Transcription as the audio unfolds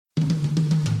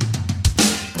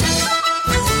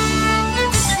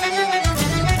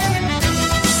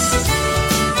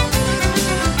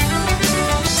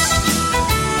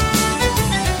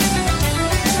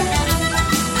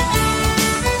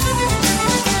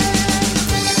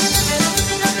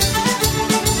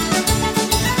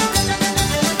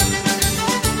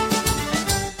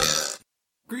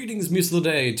Weasel of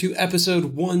the Day to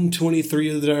episode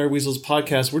 123 of the Dire Weasels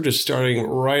podcast. We're just starting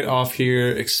right off here,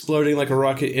 exploding like a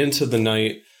rocket into the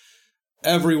night.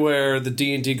 Everywhere, the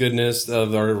D&D goodness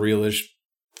of our realish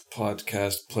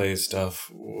podcast play stuff,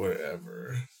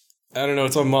 whatever. I don't know,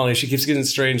 it's on Molly. She keeps getting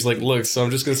strange looks, so I'm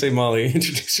just going to say, Molly,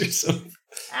 introduce yourself.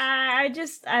 I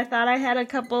thought I had a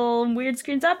couple weird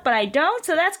screens up, but I don't,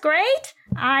 so that's great.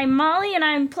 I'm Molly, and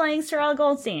I'm playing Sorella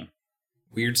Goldstein.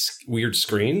 Weird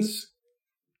screens?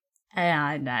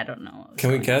 I don't know.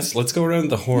 Can we guess? Let's go around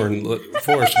the horn.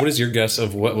 Forrest, what is your guess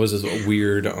of what was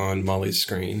weird on Molly's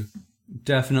screen?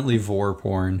 Definitely vor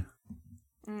porn.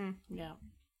 Yeah.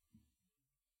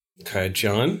 Okay,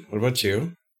 John, what about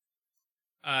you?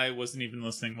 I wasn't even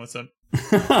listening. What's up?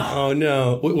 Oh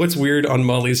no. What's weird on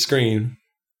Molly's screen?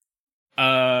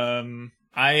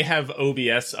 I have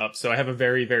OBS up, so I have a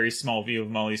very, very small view of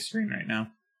Molly's screen right now.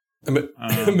 I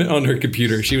meant on her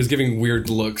computer. She was giving weird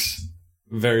looks.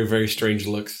 Very, very strange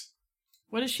looks.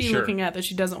 What is she looking at that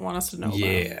she doesn't want us to know about?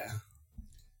 Yeah.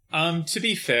 To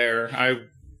be fair, I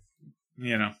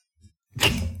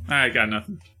got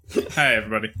nothing. Hi,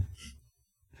 everybody.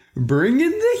 Bring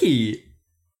in the heat.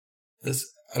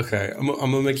 Okay, I'm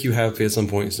gonna make you happy at some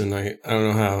point tonight. I don't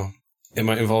know how. It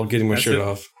might involve getting my shirt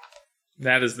off.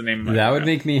 That is the name of my That would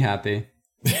make me happy.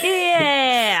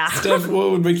 Yeah! Steph,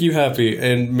 what would make you happy?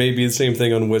 And maybe the same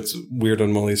thing on what's weird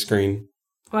on Molly's screen.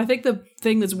 Well, I think the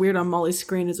thing that's weird on Molly's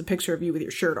screen is a picture of you with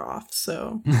your shirt off,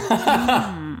 so...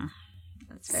 That's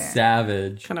fair.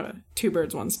 Savage. Kind of a two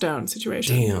birds, one stone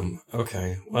situation. Damn.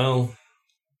 Okay. Well,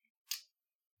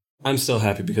 I'm still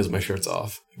happy because my shirt's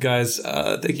off. Guys,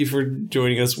 thank you for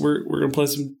joining us. We're going to play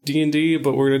some D&D,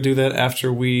 but we're going to do that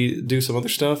after we do some other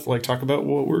stuff, like talk about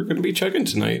what we're going to be chugging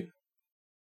tonight.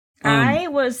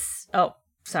 Oh,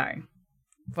 sorry.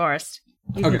 Forrest,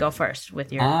 you can go first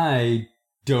with your... I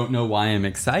don't know why I'm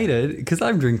excited, because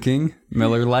I'm drinking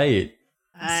Miller Lite.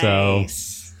 Nice. So,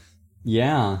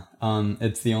 yeah,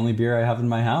 it's the only beer I have in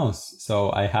my house,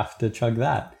 so I have to chug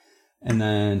that. And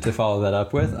then to follow that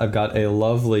up with, I've got a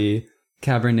lovely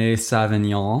Cabernet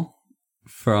Sauvignon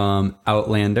from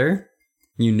Outlander.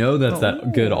 You know that's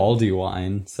that good Aldi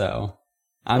wine, so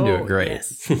I'm doing great.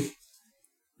 Yes.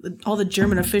 All the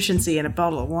German efficiency in a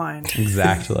bottle of wine.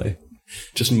 Exactly.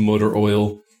 Just motor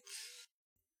oil.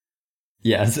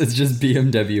 Yes, it's just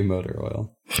BMW motor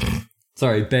oil.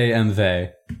 Sorry, BMW,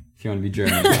 if you want to be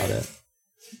German about it.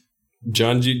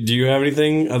 John, do you have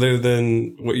anything other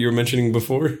than what you were mentioning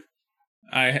before?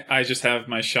 I just have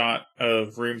my shot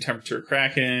of room temperature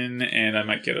Kraken, and I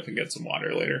might get up and get some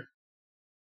water later.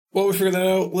 Well, we figured that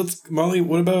out. Molly,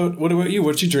 what about you?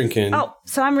 What you drinking? Oh,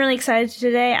 so I'm really excited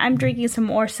today. I'm drinking some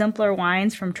more simpler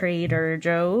wines from Trader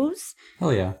Joe's. Oh,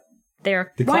 yeah.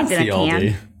 They're The wines in a classy can.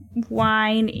 Aldi.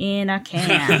 Wine in a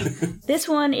can. This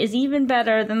one is even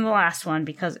better than the last one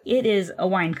because it is a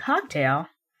wine cocktail.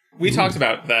 We talked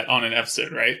about that on an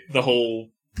episode, right? The whole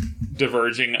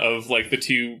diverging of the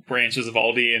two branches of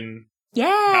Aldi and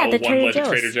how the one led to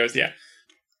Trader Joe's. Yeah.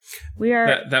 We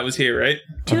are That was here, right?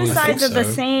 two sides of the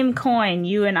so. same coin,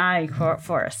 you and I,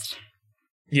 Forrest.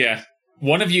 Yeah.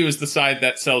 One of you is the side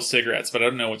that sells cigarettes, but I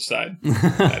don't know which side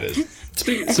that is.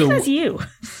 That's you.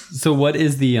 So what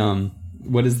is the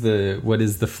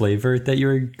flavor that you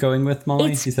were going with,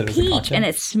 Molly? It's You said it was a peach cocktail? and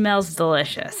it smells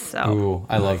delicious. So Ooh,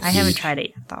 I love peach. I haven't tried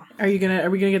it yet though. Are we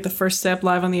gonna get the first step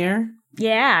live on the air?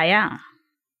 Yeah.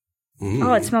 Mm.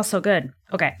 Oh, it smells so good.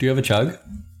 Okay. Do you have a chug?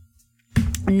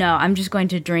 No, I'm just going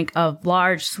to drink a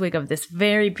large swig of this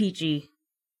very peachy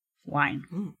wine.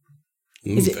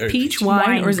 Is it very peach peachy. wine,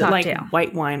 Wine or is it cocktail. like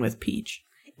white wine with peach?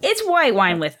 It's white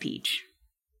wine with peach.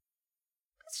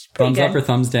 It's pretty Thumbs good. up or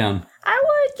thumbs down? I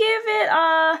would give it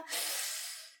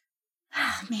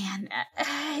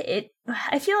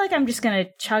I feel like I'm just gonna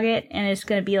chug it and it's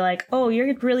gonna be like, oh,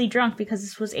 you're really drunk because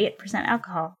this was 8%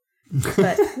 alcohol.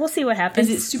 But we'll see what happens.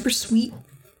 Is it super sweet?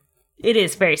 It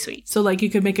is very sweet. So you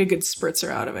could make a good spritzer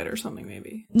out of it or something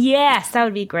maybe. Yes, that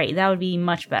would be great. That would be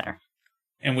much better.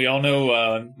 And we all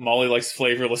know Molly likes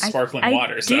flavorless sparkling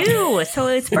water. I So do, so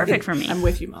it's perfect for me. I'm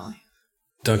with you, Molly.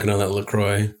 Dunking on that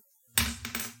LaCroix.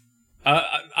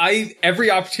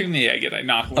 every opportunity I get, I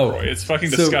knock LaCroix. It's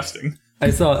fucking so- disgusting. I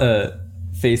saw a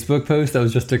Facebook post that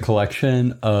was just a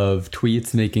collection of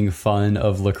tweets making fun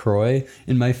of LaCroix.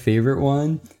 And my favorite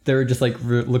one, they were just like,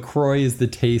 LaCroix is the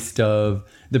taste of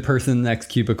the person next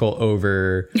cubicle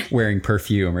over wearing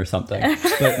perfume or something.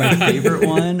 But my favorite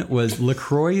one was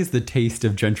LaCroix is the taste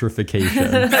of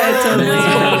gentrification.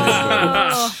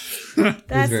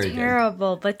 That's very good.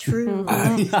 terrible, but true.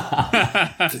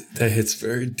 That hits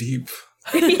very deep.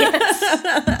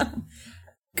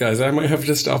 Guys, I might have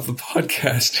to stop the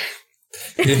podcast.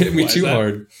 It hit me Why is too that?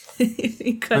 hard.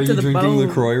 You cut Are to you the drinking bone.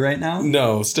 LaCroix right now?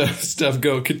 No, Steph,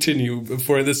 go continue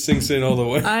before this sinks in all the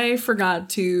way. I forgot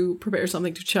to prepare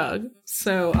something to chug,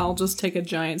 so I'll just take a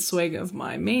giant swig of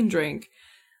my main drink,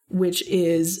 which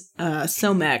is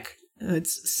Somek.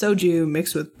 It's soju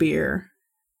mixed with beer.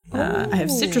 I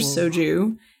have citrus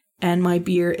soju, and my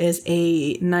beer is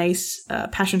a nice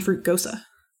passion fruit gosa.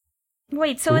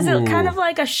 Wait, so is it kind of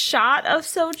like a shot of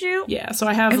soju? Yeah, so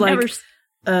I have I've like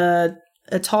never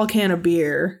a tall can of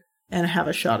beer, and I have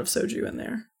a shot of soju in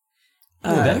there.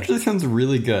 Oh, that actually sounds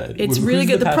really good. It's Who's really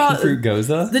good. The The passion fruit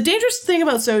goza. The dangerous thing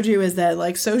about soju is that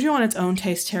like soju on its own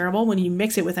tastes terrible. When you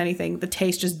mix it with anything, the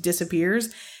taste just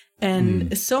disappears. And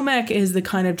Somek is the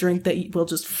kind of drink that will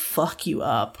just fuck you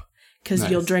up because Nice.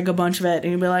 you'll drink a bunch of it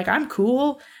and you'll be like, I'm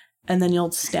cool. And then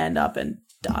you'll stand up and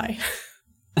die.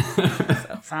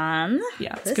 Fun.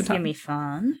 Yeah, it's a This good give time. me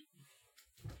fun.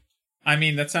 I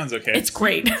mean, that sounds okay. It's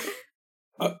great.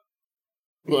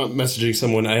 Well, messaging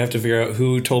someone, I have to figure out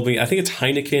who told me. I think it's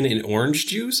Heineken and orange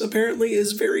juice. Apparently,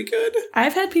 is very good.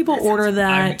 I've had people order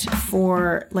that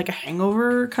for like a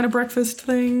hangover kind of breakfast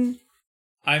thing.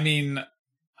 I mean,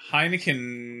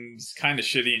 Heineken's kind of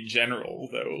shitty in general,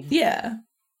 though. Yeah.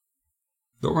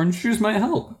 The orange juice might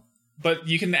help. But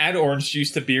you can add orange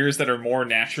juice to beers that are more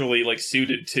naturally like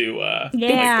suited to.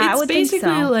 Yeah, I It's would think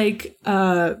basically so. like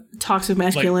toxic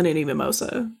masculinity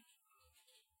mimosa.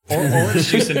 Orange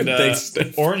juice and Thanks,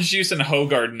 Steph. orange juice and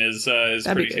Hoegaarden is That'd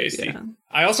pretty be good, tasty. yeah.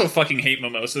 I also fucking hate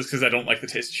mimosas because I don't like the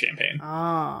taste of champagne.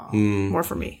 Oh, more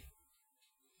for me.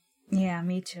 Yeah,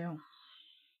 me too.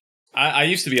 I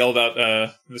used to be all about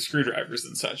the screwdrivers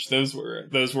and such. Those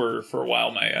were for a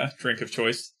while my drink of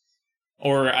choice.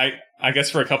 Or I guess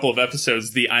for a couple of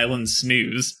episodes, the Island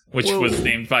Snooze, which was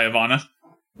named by Ivana.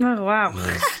 Oh, wow.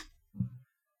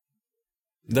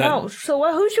 That,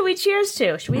 So who should we cheers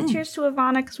to? Should we cheers to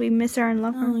Ivana because we miss her and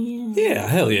love her? Oh yeah. yeah,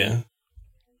 hell yeah.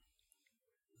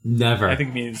 Never. I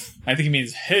think it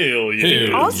means hell yeah.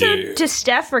 Hell Also yeah. to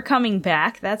Steph for coming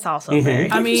back. That's also Mhm.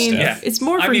 very I mean, Yeah. it's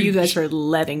more I for mean, you guys for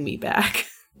letting me back.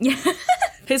 Yeah.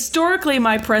 Historically,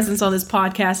 my presence on this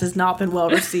podcast has not been well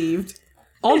received.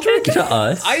 I'll drink to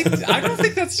us. I don't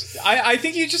think that's. I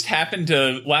think you just happened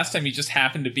to last time. You just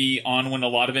happened to be on when a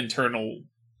lot of internal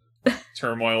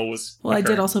turmoil was. Well, I did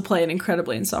occurring. also play an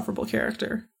incredibly insufferable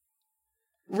character.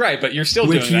 Right, but you're still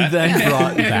Which doing you that. then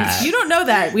brought back. You don't know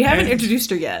that. We haven't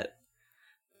introduced her yet.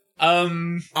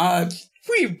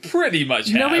 We pretty much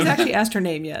have. Nobody's actually asked her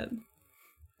name yet.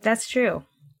 That's true.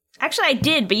 Actually, I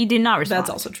did, but you did not respond. That's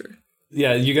also true.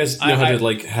 Yeah, you guys know how I- to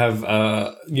like have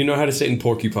you know how to say it in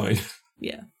porcupine.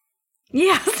 Yeah.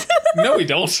 Yes. No, we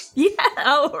don't. Yeah.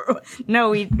 Oh no,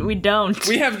 we don't.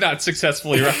 We have not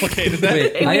successfully replicated that.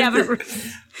 Wait, We I have haven't.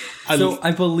 to- so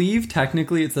I believe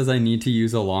technically it says I need to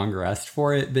use a long rest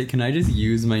for it, but can I just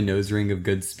use my nose ring of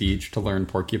good speech to learn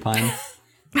porcupine?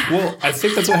 Well, I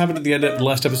think that's what happened at the end of the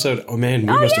last episode. Oh man, we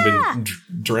must have been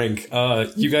drank.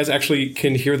 You guys actually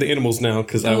can hear the animals now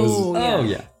because I was Oh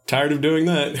yeah. tired of doing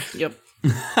that. Yep.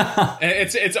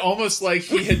 It's almost like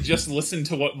he had just listened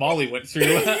to what Molly went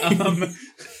through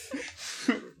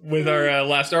with our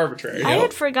last arbitrary. I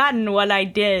had forgotten what I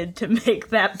did to make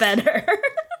that better.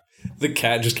 The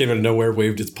cat just came out of nowhere,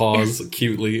 waved its paws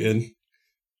cutely, and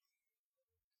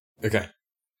okay.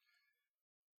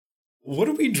 What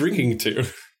are we drinking to?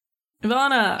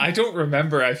 Ivana. I don't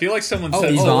remember. I feel like someone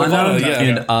said Ivana yeah.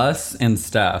 and us and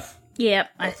Steph. Yep,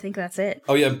 I think that's it.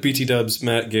 Oh yeah, BT Dubs.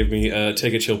 Matt gave me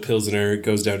Take a Chill Pilsner.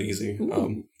 Goes down easy.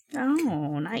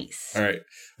 Oh, nice. All right,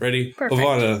 ready? Perfect.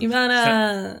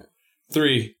 Ivana.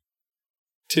 3,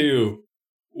 2,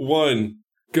 1,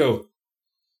 go.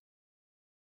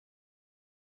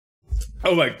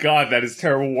 Oh my god, that is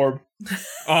terrible warm.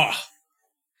 Ah.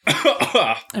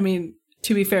 I mean,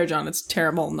 to be fair, John, it's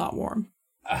terrible, not warm.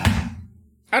 I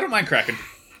don't mind cracking.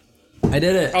 I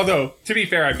did it. Although, to be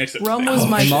fair, I mixed it. Rum was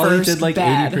my and Molly first did like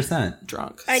bad 80%.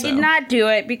 drunk. I did not do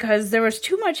it because there was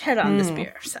too much head on this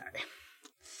beer. Sorry.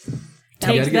 You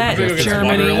Take gotta that, get I'm gonna get some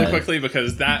water Germany. really quickly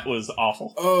because that was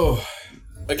awful. Oh,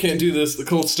 I can't do this. The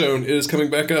cold stone is coming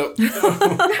back up.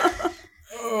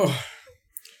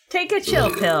 Take a chill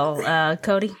pill,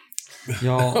 Cody.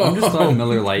 Y'all, I'm just glad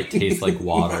Miller Lite tastes like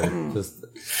water. Just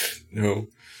No.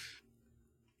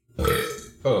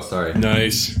 oh, sorry.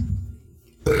 Nice.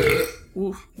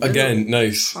 Ooh, Again,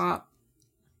 nice. hot.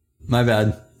 My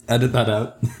bad. Edit that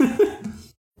out.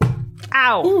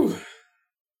 Ow.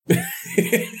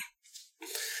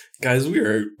 Guys, we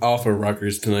are off of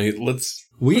rockers tonight. Let's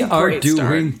We are Great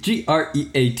doing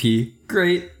GREAT.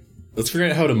 Great. figure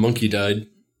out how the monkey died.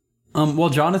 While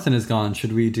Jonathan is gone,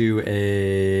 should we do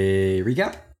a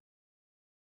recap?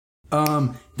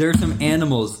 There are some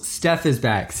animals. Steph is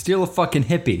back. Still a fucking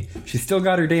hippie. She's still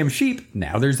got her damn sheep.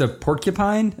 Now there's a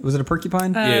porcupine. Was it a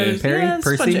porcupine? Yeah. Perry? Yeah, it's a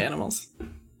bunch Percy? of animals.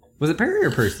 Was it Perry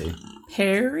or Percy?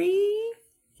 Harry?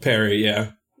 Perry,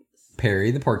 yeah.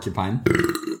 Perry the porcupine.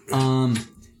 And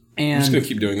I'm just gonna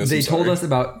keep doing this. they I'm told sorry. us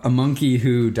about a monkey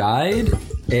who died,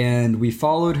 and we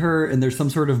followed her, and there's some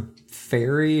sort of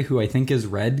fairy who I think is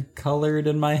red colored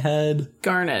in my head.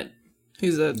 Garnet.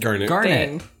 Who's a Garnet.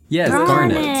 Garnet. Yes,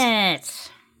 Garnet. Garnet.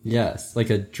 Yes, like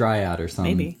a dryad or some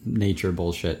Maybe. nature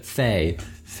bullshit. Fae.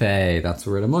 That's the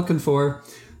word I'm looking for.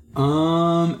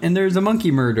 And there's a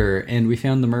monkey murder, and we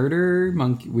found the murdered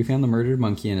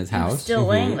monkey in his house. Still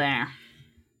laying there.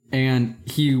 And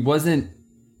he wasn't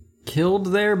killed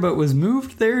there, but was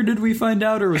moved there, did we find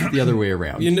out, or was it the other way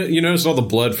around? You notice all the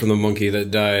blood from the monkey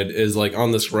that died is like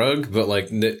on this rug, but like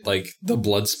the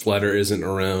blood splatter isn't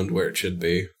around where it should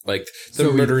be. Like the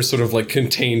So murder is sort of like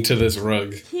contained to this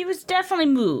rug He was definitely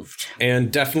moved.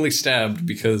 and definitely stabbed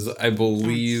because I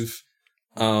believe,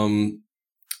 John,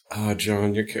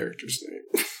 your character's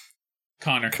name,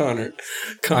 Connor. Connor.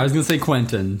 I was gonna say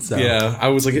Quentin, so Yeah, I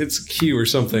was like, it's Q or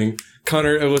something.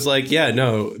 Connor, it was like, yeah,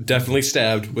 no, definitely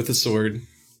stabbed with a sword.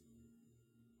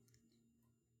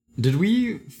 Did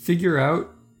we figure out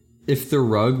if the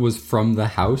rug was from the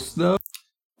house, though?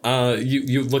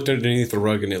 You looked underneath the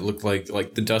rug and it looked like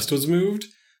the dust was moved,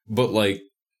 but like,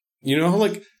 you know how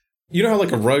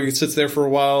like a rug sits there for a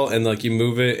while and like you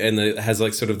move it and it has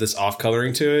like sort of this off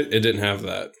coloring to it. It didn't have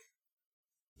that.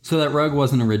 So that rug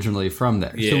wasn't originally from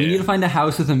there. So we Yeah. need to find a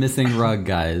house with a missing rug,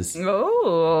 guys.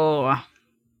 Oh.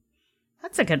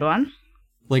 That's a good one.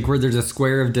 Like where there's a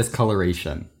square of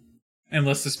discoloration.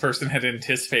 Unless this person had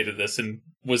anticipated this and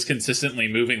was consistently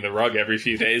moving the rug every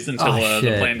few days until Oh, the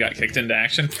shit. plan got kicked into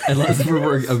action. Unless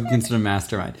we're against a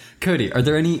mastermind. Cody, are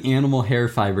there any animal hair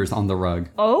fibers on the rug?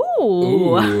 Oh.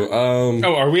 Ooh,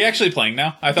 Oh, are we actually playing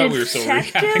now? I thought we were still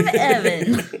Detective recapping.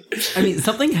 Evan. I mean,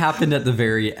 something happened at the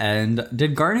very end.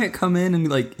 Did Garnet come in and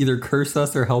like either curse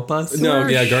us or help us? No,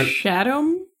 yeah,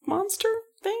 Shadow monster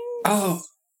thing? oh,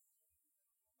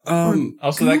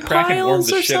 Also, that Kraken warmed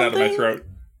the Piles or shit out of my something? throat.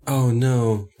 oh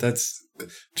no, that's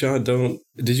John.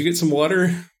 Did you get some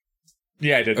water?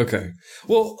 Yeah, I did. Okay.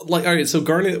 Well, like, all right. So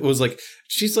Garnet was like,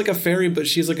 she's like a fairy, but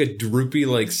she's like a droopy,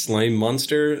 like slime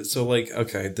monster. So like,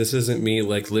 okay, this isn't me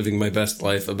like living my best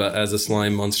life as a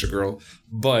slime monster girl.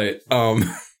 But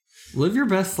Live your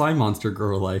best slime monster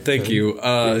girl life. thank Cody. you.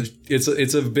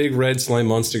 It's a big red slime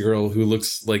monster girl who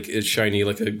looks like it's shiny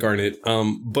like a garnet.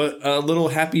 But a little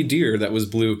happy deer that was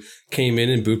blue came in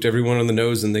and booped everyone on the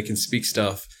nose, and they can speak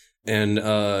stuff. And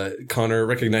Connor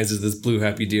recognizes this blue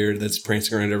happy deer that's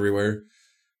prancing around everywhere.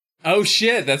 Oh,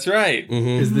 shit, that's right.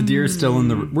 Mm-hmm. Is the deer still in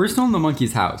the... We're still in the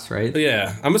monkey's house, right?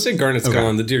 Yeah, I'm gonna say Garnet's Okay.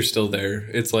 gone. The deer's still there.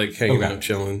 It's like hanging Okay. out,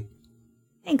 chilling.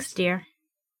 Thanks, dear.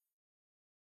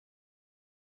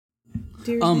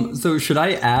 So should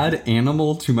I add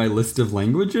animal to my list of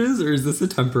languages, or is this a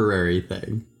temporary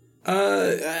thing?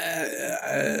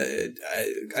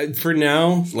 For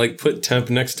now, like put temp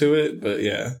next to it, but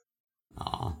yeah.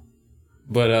 Aw.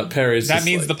 But Paris. That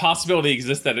means the possibility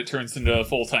exists that it turns into a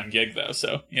full-time gig, though.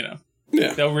 So, yeah.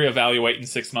 they'll reevaluate in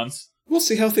 6 months. We'll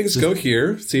see how things go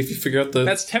here. See if you figure out the.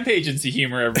 That's temp agency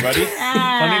humor, everybody.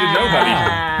 Funny to nobody.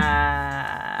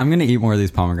 I'm gonna eat more of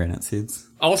these pomegranate seeds.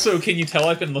 Also, can you tell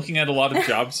I've been looking at a lot of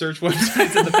job search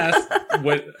websites in the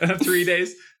past 3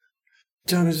 days?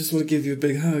 John, I just want to give you a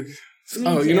big hug. Me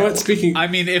Oh, you know too. what? Speaking. I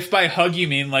mean, if by hug you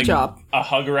mean like Job. a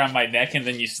hug around my neck and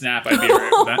then you snap, I'd be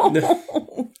right with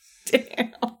that.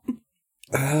 Damn.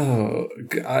 Oh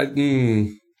God.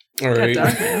 All right. Got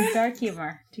dark, man. Dark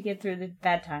humor to get through the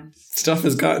bad times. Stuff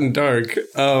has gotten dark.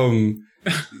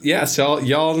 Yeah, so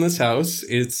y'all in this house,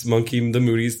 it's Moody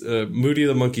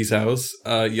the monkey's house.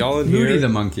 Y'all in here, Moody the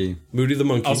monkey. Moody the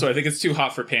monkey. Also, I think it's too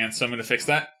hot for pants, so I'm going to fix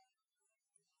that.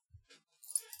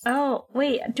 Oh,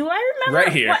 wait. Do I remember?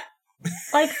 Right here. What,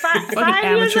 like Fucking 5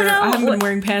 years amateur. ago? I haven't been What-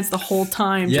 wearing pants the whole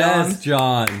time, Yes,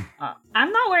 John. John.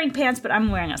 I'm not wearing pants, but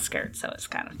I'm wearing a skirt, so it's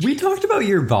kind of. We talked about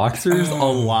your boxers a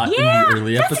lot Yeah, in the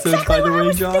early that's episodes, exactly by the what I way,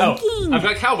 was John. thinking. I've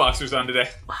got cow boxers on today.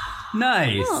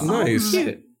 Nice. nice.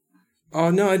 Cute.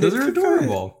 Oh no, I Those did are forget.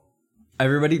 adorable.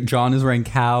 Everybody, John is wearing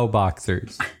cow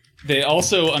boxers. They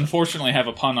also, unfortunately, have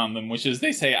a pun on them, which is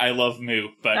they say, I love moo,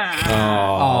 but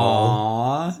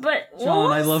Aww. But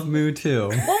John, I love Moo too.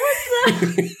 What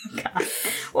was the? God.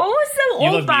 What was the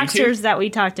You love old Mewtwo? boxers that we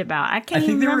talked about? I I can't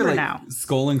think even they were remember like now.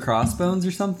 skull and crossbones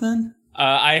or something.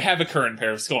 I have a current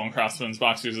pair of Skull and Crossbones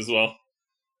boxers as well.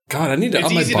 God, I need to It's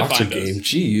up my easy to boxer find those. game.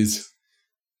 Jeez.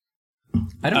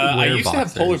 I don't I wear used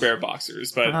boxers. to have polar bear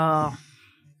boxers, but Oh,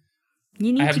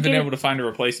 you need I to haven't been get. able to find a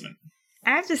replacement.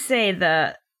 I have to say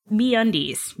the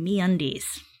MeUndies.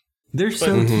 They're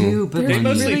so cute, but They They're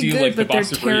mostly really do good, like the but they're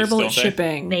boxer briefs, terrible don't at they?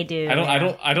 shipping. They do.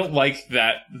 I don't like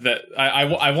that.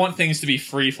 I want things to be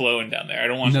free flowing down there. I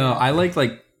don't want. no, I like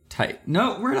tight.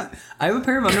 No, we're not. I have a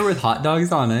pair of underwear with hot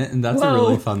dogs on it, and that's a Whoa.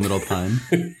 really fun little pun.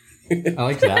 I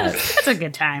like that. That's a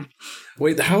good time.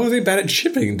 Wait, how are they bad at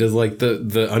shipping? Does like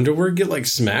the underwear get like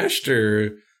smashed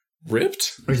or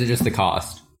ripped? Or is it just the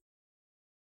cost?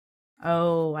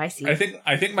 Oh, I see. I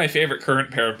think my favorite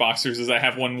current pair of boxers is I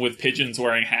have one with pigeons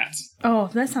wearing hats. Oh,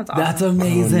 that sounds awesome. That's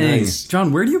amazing. Oh, nice.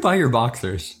 John, where do you buy your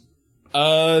boxers?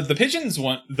 The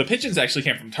pigeons actually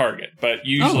came from Target, but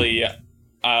usually,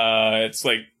 it's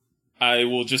like I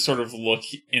will just sort of look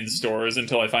in stores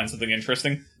until I find something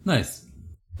interesting. Nice.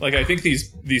 Like I think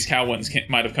these cow ones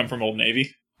might have come from Old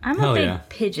Navy. I'm a Hell big yeah.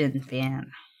 pigeon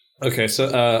fan. Okay, so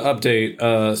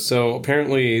update. So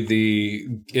apparently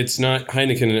it's not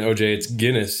Heineken in OJ, it's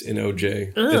Guinness in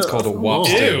OJ. It's called a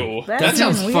Wopster. Ew, That's That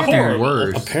sounds even fucking weirder.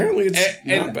 worse. Apparently it's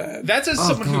and not bad. that's as Oh,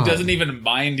 someone who God. doesn't even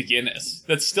mind Guinness.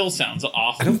 That still sounds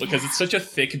awful because it's such a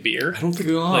thick beer. I don't think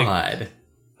God.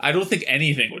 I don't think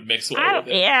anything would mix well with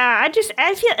it.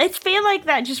 I feel like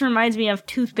that just reminds me of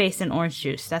toothpaste and orange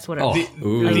juice. That's what it Oh, is.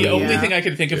 Ooh. The Yeah. only thing I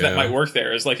can think of that Yeah. might work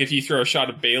there is like if you throw a shot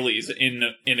of Bailey's in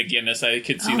a Guinness, I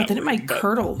could see Oh, that. then it might working, but-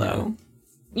 curdle though.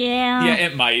 Yeah. Yeah,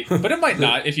 it might, but it might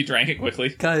not if you drank it quickly.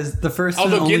 Guys, the first and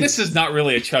Although only... Guinness is not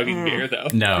really a chugging beer, though.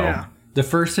 No. Yeah. The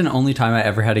first and only time I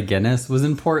ever had a Guinness was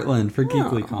in Portland for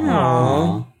GeeklyCon.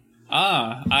 Aw.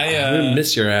 Ah, I'm gonna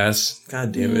miss your ass.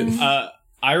 God damn it.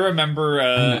 I remember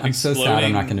I'm so sad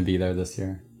I'm not going to be there this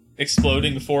year.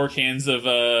 exploding 4 cans of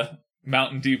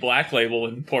Mountain Dew Black Label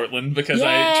in Portland because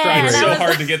Yeah, I tried that so was-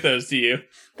 hard to get those to you.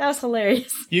 That was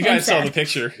hilarious. You And guys saw sad. the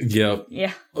picture. Yep.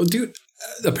 Yeah. Oh, dude.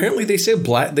 Apparently they say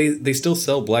they still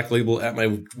sell Black Label at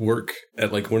my work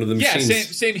at like one of the Yeah,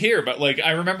 machines. same here. But like,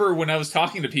 I remember when I was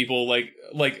talking to people, like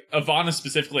Ivana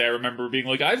specifically, I remember being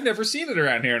like, "I've never seen it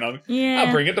around here," and Yeah.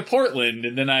 I'll bring it to Portland.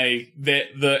 And then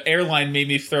the airline made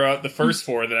me throw out the first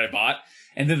 4 that I bought,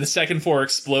 and then the second 4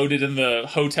 exploded in the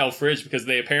hotel fridge because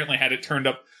they apparently had it turned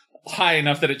up high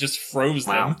enough that it just froze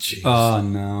them. Jeez. Oh,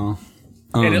 no.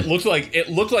 And it looked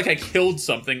like I killed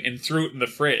something and threw it in the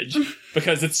fridge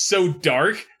because it's so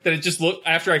dark that it just looked.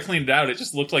 After I cleaned it out, it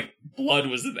just looked like blood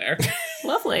was in there.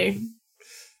 Lovely.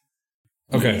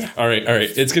 Okay. All right.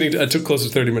 It's getting too close to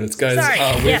 30 minutes, guys.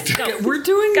 Sorry. we Yes, have to- go. We're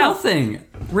doing nothing.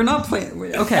 We're not playing.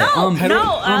 Okay. No, how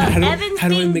do- Evan's how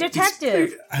do I being make these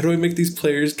detective. how do I make these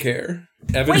players care?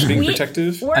 Evan's Wait, being we-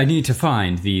 protective? I need to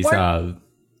find these We're-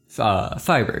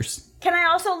 fibers. Can I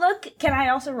also look? Can I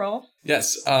also roll?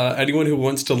 Yes. Anyone who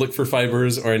wants to look for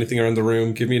fibers or anything around the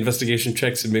room, give me investigation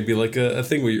checks and maybe like a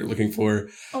thing what you're looking for.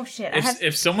 Oh shit! I have.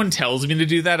 If someone tells me to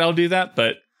do that, I'll do that.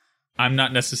 But I'm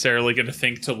not necessarily going to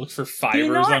think to look for fibers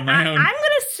You know what? on my own. I'm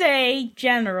gonna say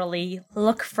generally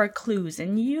look for clues,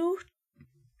 and you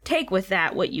take with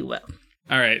that what you will.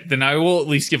 All right, then I will at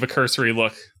least give a cursory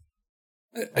look.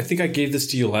 I think I gave this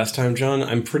to you last time, John.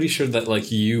 I'm pretty sure that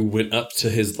like you went up to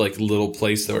his like little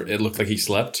place where it looked like he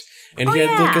slept, and he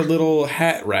had like a little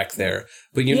hat rack there.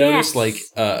 But you noticed like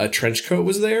a trench coat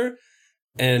was there,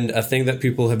 and a thing that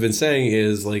people have been saying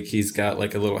is like he's got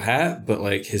like a little hat, but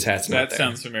like his hat's not That there.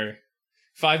 sounds familiar.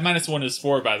 5 minus 1 is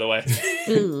 4, by the way.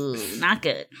 Ooh, not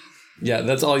good. Yeah,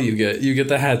 that's all you get. You get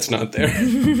the hat's not there.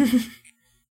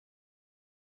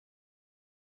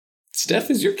 Steph,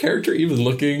 is your character even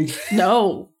looking?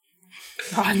 No.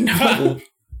 God, no.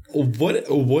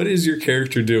 What is your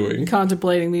character doing?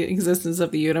 Contemplating the existence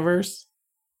of the universe.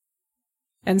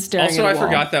 And staring Also, at a I wall.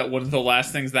 forgot that one of the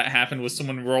last things that happened was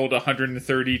someone rolled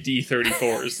 130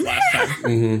 D34s last time.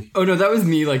 Mm-hmm. Oh, no, that was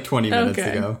me like 20 minutes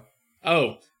Okay. ago.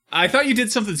 Oh, I thought you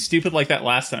did something stupid like that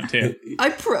last time, too.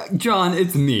 John,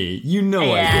 it's me. You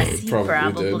know I yes, did. you Probably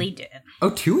probably did.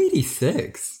 Oh,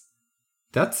 286.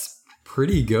 That's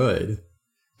pretty good.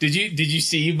 Did you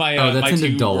see my Oh, that's my into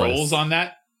 2 Dulles. rolls on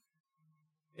that?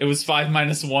 It was 5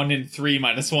 minus 1 and 3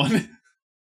 minus 1.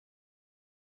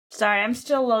 Sorry, I'm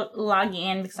still logging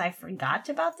in because I forgot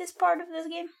about this part of this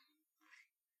game.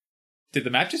 Did the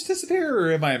map just disappear,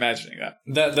 or am I imagining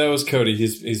that? That was Cody.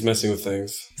 He's messing with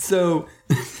things. So,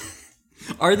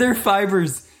 are there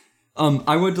fibers?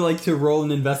 I would like to roll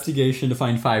an investigation to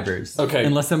find fibers. Okay.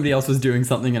 Unless somebody else was doing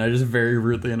something and I just very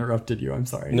rudely interrupted you. I'm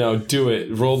sorry. No, do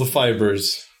it. Roll the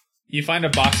fibers. You find a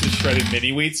box of shredded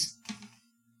mini wheats.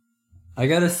 I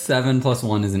got a 7 plus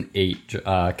 1 is an 8,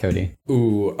 Cody.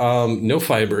 Ooh, no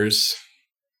fibers.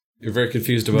 You're very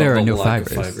confused about There are the no lack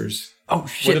fibers. of fibers. Oh,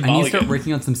 shit. did I need to Molly start get?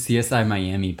 working on some CSI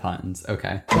Miami puns.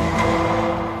 Okay.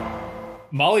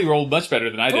 Molly rolled much better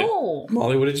than I did. Oh,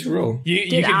 Molly, what did you roll? You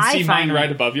Did can I see mine find-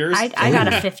 right above yours. I got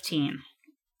a 15.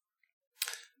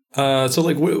 So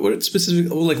like what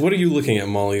specific like what are you looking at,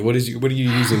 Molly? What are you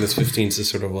using this 15 to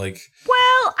sort of like?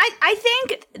 Well, I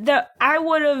think that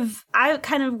I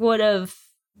kind of would have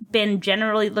been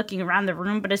generally looking around the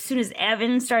room, but as soon as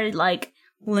Evan started like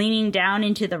leaning down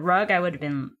into the rug, I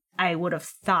would have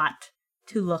thought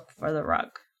to look at the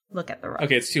rug.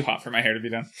 Okay, it's too hot for my hair to be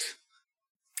done.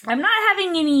 I'm not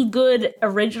having any good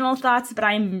original thoughts, but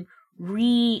I'm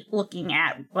re-looking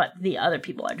at what the other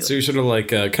people are doing. So you're sort of like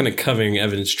kind of covering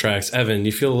Evan's tracks. Evan,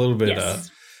 you feel a little bit Yes.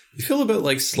 you feel a bit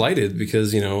like slighted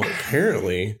because,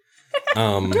 apparently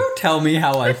Don't tell me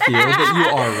how I feel, but you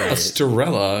are right.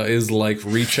 Estrella is like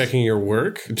rechecking your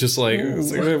work, just like,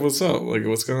 it's like, hey, what's up? Like,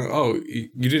 what's going on? Oh,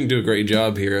 you didn't do a great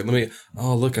job here.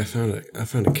 Oh, look, I found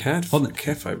a cat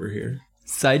fiber here.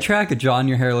 Sidetrack, John,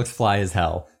 your hair looks fly as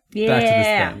hell. Back to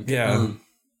Yeah. this thing. Yeah.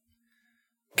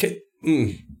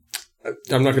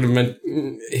 I'm not going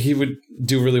to he would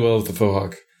do really well with the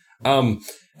faux hawk.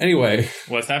 Anyway,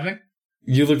 What's happening?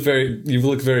 you look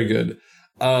very good.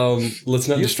 Let's not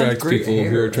You have distract such great people who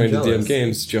hair. are trying to I'm DM jealous.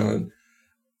 games, John.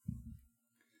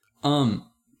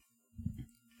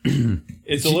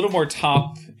 It's a little more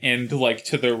top and like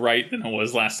to the right than it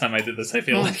was last time I did this, I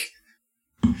feel like.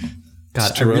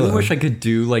 God, I really Estrella. wish I could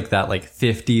do like that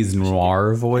 50s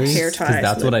noir voice, Hair because ties.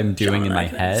 that's what I'm doing John in and I my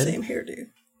can have the head. Same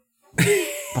hairdo.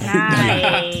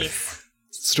 Nice.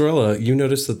 Strella, you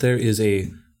notice that there is a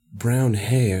brown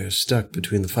hair stuck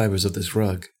between the fibers of this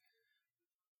rug.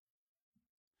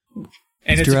 And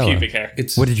it's a Estrella. pubic hair.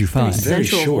 It's What did you find? very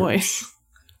Sensual short. voice.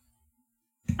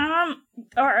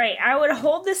 All right, I would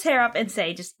hold this hair up and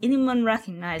say, does anyone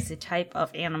recognize the type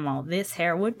of animal this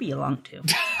hair would belong to?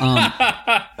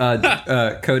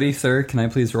 Cody, sir, can I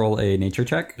please roll a nature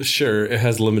check? Sure, it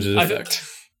has limited effect.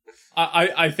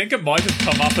 I think it might have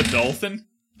come off a dolphin.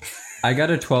 I got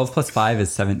a 12 plus 5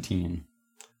 is 17.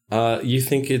 You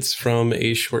think it's from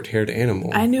a short-haired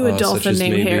animal? I knew a such dolphin as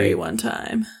named maybe- Harry one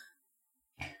time.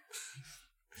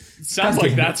 Sounds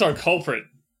like that's our culprit.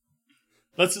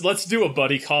 Let's do a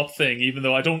buddy cop thing, even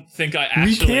though I don't think I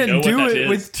actually know what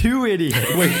that is. two idiots.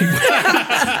 Wait.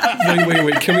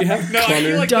 Can we have No, I feel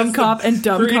Connor? like Dumb that's cop and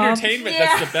dumb for cop. entertainment,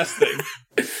 that's the best thing.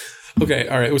 Okay,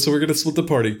 all right. So we're gonna split the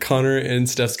party. Connor and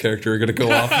Steph's character are gonna go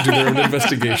off and do their own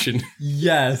investigation.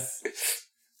 Yes.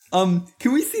 Can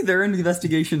we see their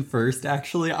investigation first,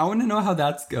 actually? I want to know how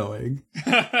that's going.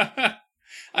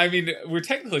 I mean, we're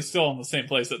technically still in the same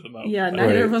place at the moment. Yeah,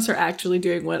 neither of us are actually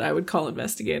doing what I would call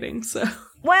investigating, so.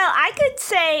 Well, I could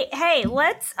say, hey,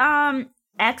 let's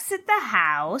exit the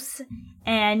house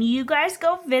and you guys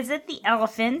go visit the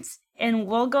elephants and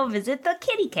we'll go visit the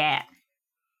kitty cat.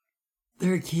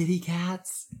 They're kitty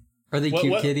cats. Are they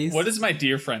cute kitties? What is my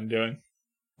dear friend doing?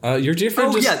 Your dear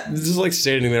friend Oh, just like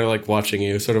standing there, like watching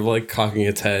you, sort of like cocking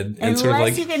its head, and Unless sort of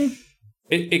like you can,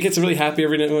 it gets really happy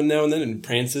every now and then and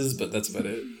prances, but that's about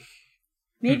it.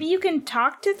 maybe you can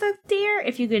talk to the deer.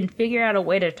 If you can figure out a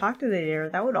way to talk to the deer,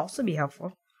 that would also be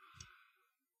helpful.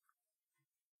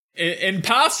 In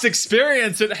past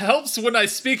experience, it helps when I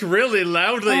speak really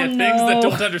loudly at things that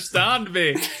don't understand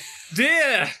me.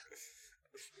 Dear!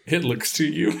 It looks to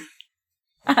you.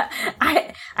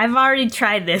 I've already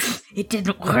tried this. It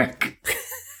didn't work.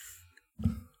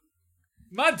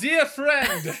 My dear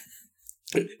friend!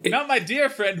 Not my dear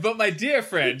friend, but my dear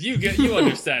friend. You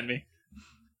understand me.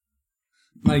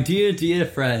 My dear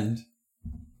friend.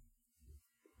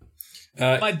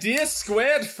 My dear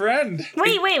squared friend.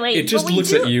 Wait. It just but we looks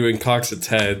do- at you and cocks its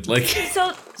head, like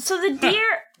So the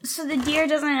deer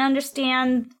doesn't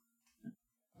understand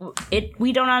it.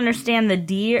 We don't understand the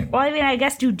deer. Well, I mean, I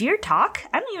guess do deer talk?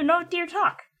 I don't even know if deer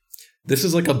talk. this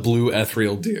is like a blue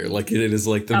ethereal deer. Like it is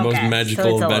like the Okay, most so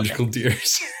magical it's of a magical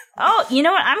deers. Oh, you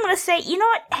know what? I'm gonna say. You know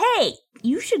what? Hey,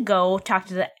 you should go talk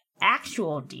to the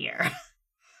actual deer.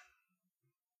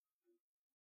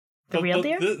 The real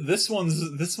deer? This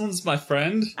one's my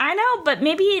friend. I know, but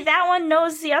maybe that one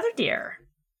knows the other deer.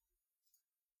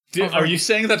 Are you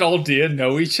saying that all deer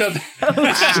know each other?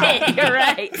 Oh shit! You're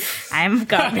right. I'm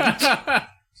garbage.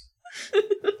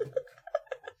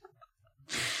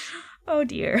 Oh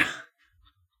dear.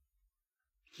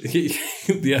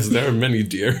 Yes, there are many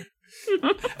deer.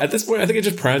 At this point, I think it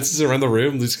just prances around the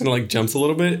room, just kind of like jumps a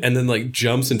little bit, and then like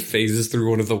jumps and phases through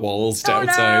one of the walls to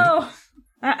outside. No.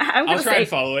 I'm gonna I'll try say. and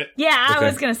follow it. Yeah, I Okay.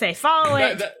 was gonna say follow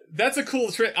it. That's a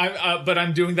cool trick. But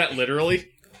I'm doing that literally.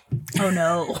 Oh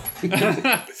no.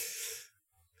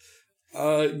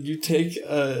 You take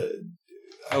a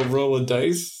roll of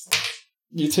dice.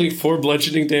 You take 4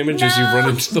 bludgeoning damage as you run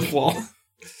into the wall.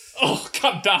 Oh,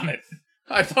 god damn it!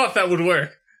 I thought that would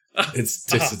work. It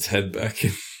sticks its head back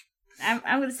in.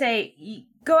 I'm gonna say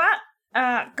go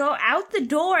out the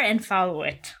door and follow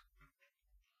it.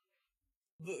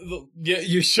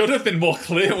 You should have been more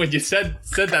clear when you said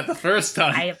that the first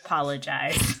time. I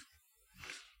apologize.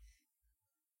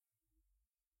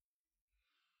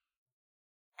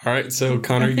 All right, so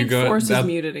Connor, I you think go Force is out.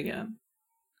 muted again.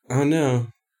 Oh no!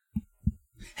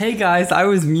 Hey guys, I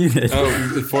was muted. Oh,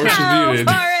 the Force is No, muted.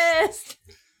 Forrest!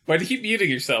 Why do you keep muting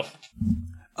yourself?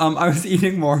 I was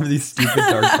eating more of these stupid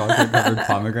dark chocolate covered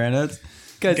pomegranates.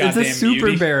 Guys, it's a Goddamn super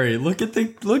beauty. berry. Look at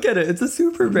it. It's a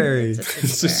super berry.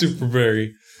 It's a super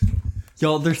berry.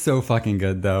 Y'all, they're so fucking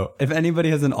good though. If anybody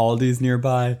has an Aldi's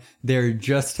nearby, they're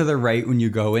just to the right when you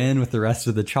go in with the rest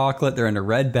of the chocolate. They're in a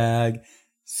red bag.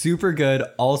 Super good.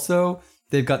 Also,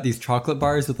 they've got these chocolate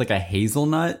bars with like a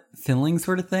hazelnut filling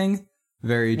sort of thing.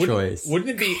 Very choice. Wouldn't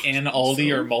it be an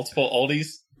Aldi or multiple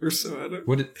Aldis? We're so at it.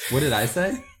 What did I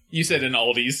say? You said an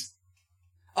Aldi's.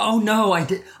 Oh no, I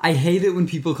did. I hate it when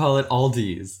people call it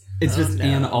Aldi's. It's just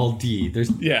an Aldi. There's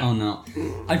Oh no,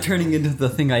 I'm turning into the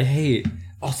thing I hate.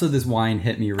 Also, this wine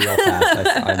hit me real fast.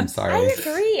 I'm I sorry.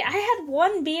 agree. I had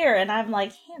one beer and I'm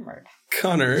like hammered.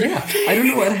 Connor. Yeah, I don't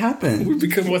know what happened. We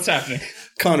become What's happening?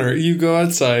 Connor, you go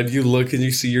outside, you look, and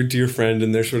you see your dear friend,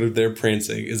 and they're sort of there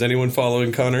prancing. Is anyone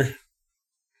following Connor?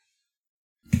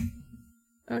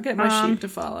 I'll get my sheep to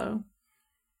follow.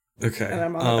 Okay. And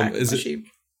I'm on the back of is my it? sheep.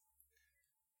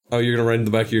 Oh, you're gonna ride in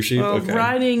the back of your sheep. Well, Okay.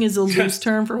 riding is a loose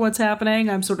term for what's happening.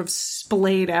 I'm sort of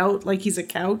splayed out like he's a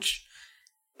couch.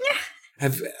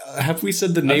 Have we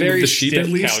said the A name of very the sheep at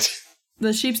stiff least? couch.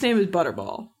 The sheep's name is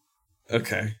Butterball,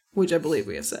 Okay. which I believe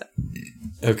we have said.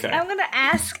 Okay. I'm gonna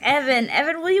ask Evan.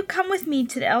 Evan, will you come with me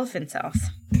to the elephant's house?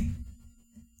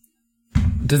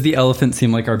 Does the elephant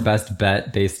seem like our best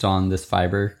bet based on this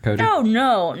fiber, Cody?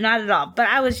 No, not at all. But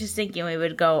I was just thinking we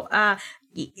would go. Probably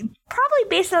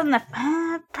based on the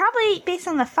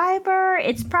fiber.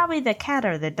 It's probably the cat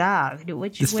or the dog.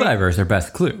 This fiber is our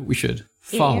best clue. We should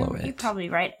follow You're it. probably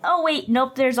right. Oh wait,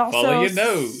 nope. There's also Follow your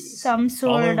nose. some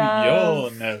sort Follow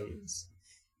of your nose.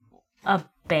 a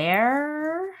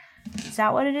bear. Is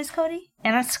that what it is, Cody?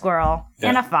 And a squirrel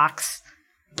and a fox.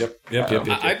 Yep.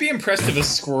 I'd be impressed if a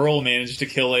squirrel managed to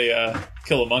kill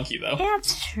a monkey, though. Yeah,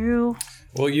 it's true.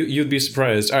 Well, you'd be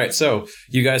surprised. All right, so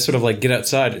you guys sort of like get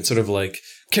outside and sort of like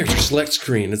character select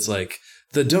screen. It's like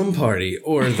the dumb party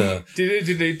or the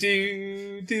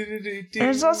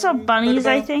There's also bunnies,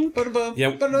 I think. yeah.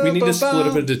 We need to split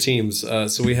up into teams.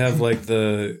 So we have like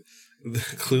the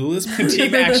clueless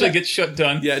Team actually gets shut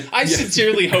down. Yeah, I yeah.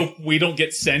 sincerely hope we don't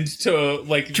get sent to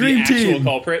like Dream the actual team.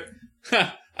 culprit.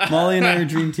 Molly and I are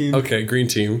dream team. Okay, green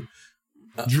team.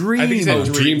 Dream. I think he said Oh,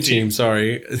 Dream dream team. team.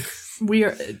 Sorry. We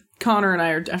are Connor and I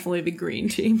are definitely the green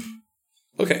team.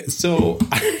 Okay, so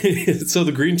so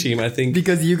the green team, I think.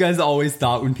 Because you guys always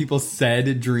thought when people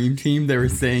said dream team, they were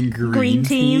saying green, Green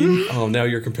team. Oh, now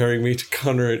you're comparing me to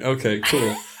Connor. Okay,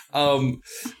 cool.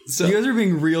 So You guys are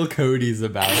being real Cody's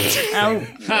about it.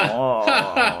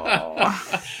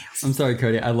 I'm sorry,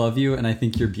 Cody. I love you, and I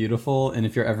think you're beautiful. And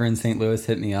if you're ever in St. Louis,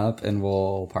 hit me up, and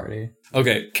we'll party.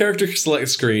 okay, character select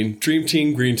screen. Dream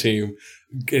team, green team.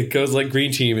 It goes like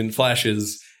green team and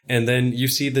flashes, and then you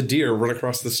see the deer run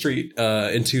across the street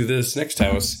into this next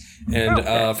house,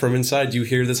 and from inside you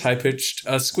hear this high pitched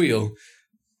squeal.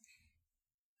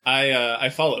 I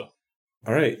follow.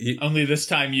 All right, Only this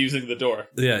time using the door.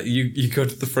 yeah, you go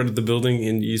to the front of the building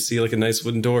and you see like a nice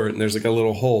wooden door, and there's like a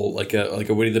little hole, like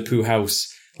a Winnie the Pooh house,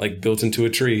 like built into a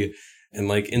tree, and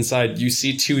like inside you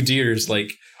see two deers like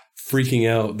freaking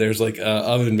out. There's like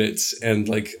oven mitts and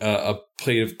like a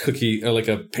plate of cookie or like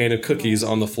a pan of cookies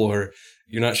on the floor.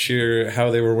 You're not sure how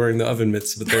they were wearing the oven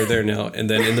mitts, but they're there now. And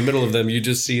then in the middle of them, you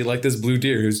just see like this blue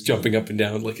deer who's jumping up and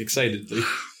down like excitedly.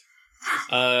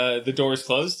 The door is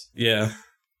closed. Yeah.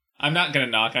 I'm not gonna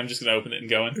knock. I'm just gonna open it and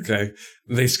go in. Okay.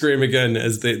 They scream again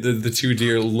as the two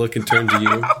deer look and turn to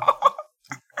you.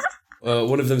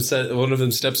 One of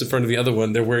them steps in front of the other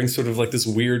one. They're wearing sort of like this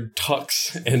weird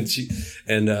tux,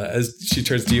 and as she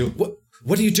turns to you,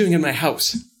 what are you doing in my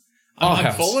house? Our I'm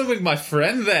house. following my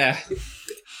friend there.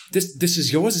 This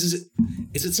is yours. Is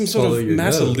it some sort Follow of your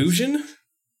mass nose. illusion?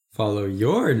 Follow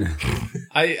your nose.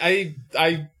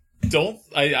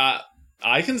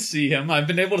 I can see him. I've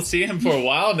been able to see him for a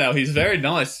while now. He's very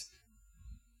nice.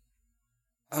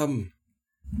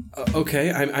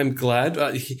 Okay, I'm glad.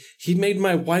 He made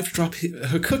my wife drop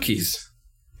her cookies.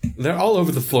 They're all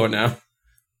over the floor now.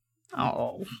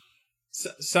 Oh.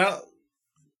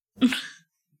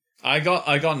 I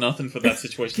got nothing for that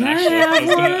situation. Can I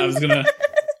Actually, have I was gonna.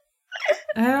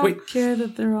 I don't Wait. care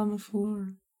that they're on the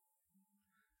floor.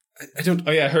 I don't.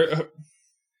 Oh yeah, her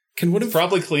Can one It's of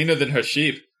probably cleaner than her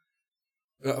sheep.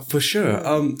 for sure?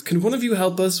 Can one of you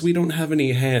help us? We don't have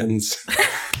any hands.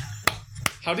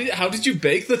 How did you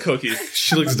bake the cookies?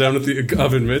 She looks down at the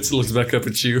oven mitts and looks back up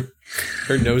at you.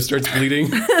 Her nose starts bleeding.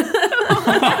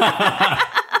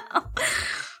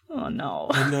 Oh no.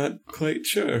 I'm not quite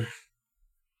sure.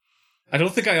 I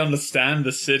don't think I understand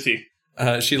the city.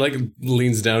 She like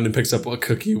leans down and picks up a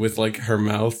cookie with like her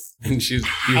mouth, and you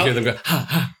hear them go ha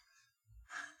ha.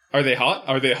 Are they hot?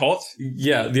 Are they hot?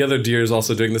 Yeah, the other deer is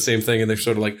also doing the same thing, and they're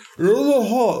sort of like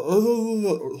hold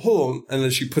on, and then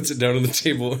she puts it down on the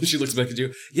table, and she looks back at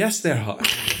you. Yes, they're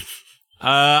hot.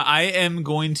 I am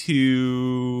going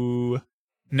to.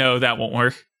 No, that won't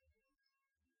work.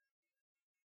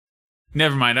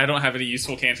 Never mind. I don't have any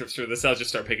useful cantrips for this. I'll just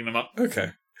start picking them up.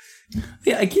 Okay.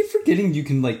 Yeah, I keep forgetting you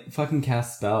can like fucking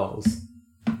cast spells.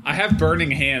 I have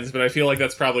burning hands, but I feel like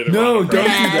that's probably the No, wrong don't approach.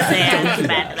 do that. That's a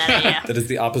bad idea. That is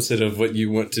the opposite of what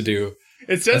you want to do.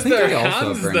 It I says think their I also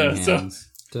hands, have though. burning So hands.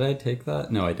 Did I take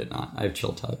that? No, I did not. I have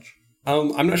chill touch.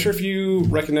 I'm not sure if you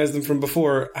recognize them from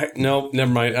before. No,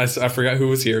 never mind. I forgot who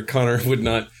was here. Connor would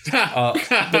not.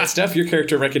 But Steph, your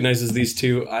character recognizes these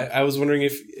two. I was wondering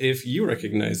if you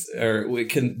recognize, or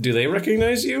do they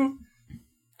recognize you?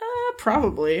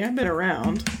 Probably. I've been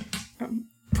around. I'm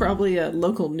probably a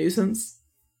local nuisance.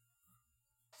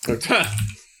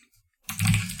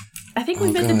 I think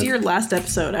we met the deer last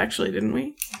episode, actually, didn't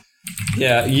we?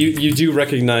 Yeah, you do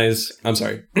recognize. I'm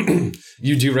sorry.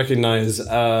 You do recognize.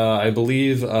 I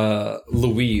believe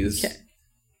Louise.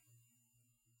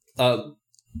 Okay.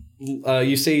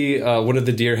 You say one of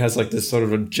the deer has like this sort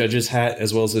of a judge's hat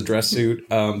as well as a dress suit.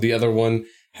 The other one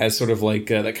has sort of like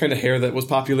that kind of hair that was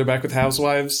popular back with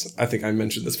housewives. I think I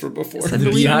mentioned this before. I believe it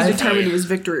was beehive? determined as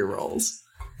victory rolls.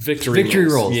 Victory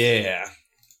rolls. Yeah.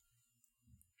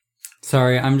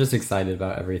 Sorry, I'm just excited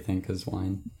about everything because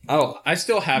wine. Oh, I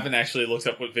still haven't actually looked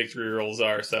up what victory rolls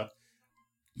are. So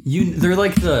They're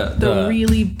like The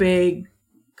really big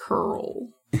curl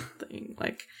thing.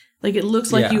 Like it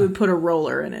looks like Yeah. you would put a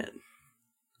roller in it.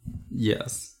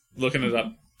 yes. looking it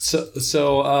up.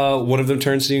 so one of them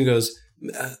turns to you and goes,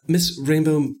 Miss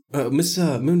Rainbow, Miss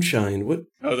Moonshine, what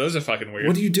Oh, those are fucking weird.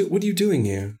 What do you do? What are you doing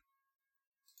here?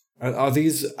 Are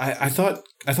these? I thought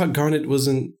Garnet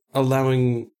wasn't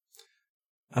allowing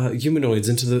humanoids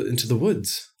into the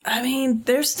woods. I mean,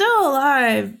 they're still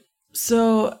alive,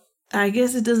 so I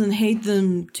guess it doesn't hate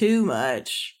them too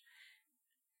much.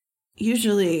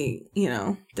 Usually,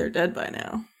 they're dead by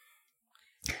now.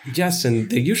 Yes, and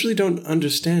they usually don't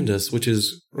understand us, which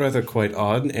is rather quite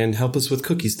odd. And help us with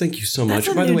cookies. Thank you so much. That's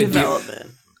a By the new way,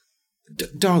 development.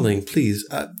 darling, please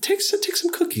take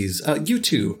some cookies. You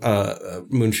too,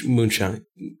 Moonshine.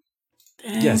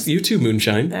 Thanks. Yes, you too,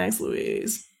 Moonshine. Thanks,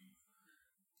 Louise.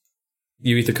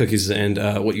 You eat the cookies, and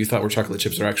what you thought were chocolate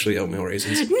chips are actually oatmeal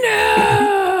raisins. No!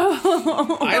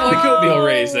 I like oatmeal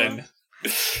raisin.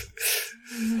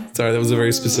 Sorry, that was a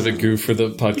very specific goof for the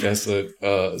podcast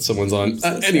that someone's on.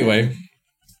 Anyway,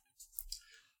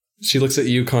 she looks at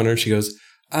you, Connor, and she goes,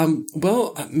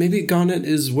 well, maybe Garnet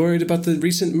is worried about the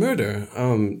recent murder.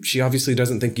 She obviously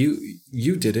doesn't think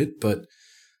you did it, but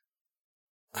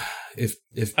if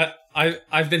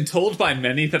I've been told by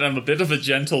many that I'm a bit of a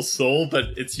gentle soul, but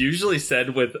it's usually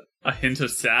said with a hint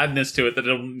of sadness to it that I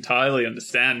don't entirely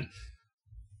understand.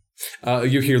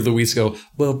 you hear Louise go,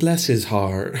 well, bless his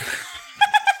heart.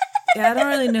 Yeah, I don't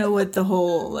really know what the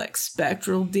whole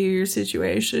spectral deer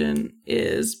situation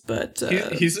is, but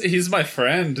He's my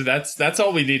friend. That's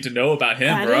all we need to know about him,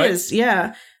 that right? is,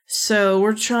 yeah. So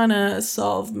we're trying to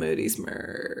solve Moody's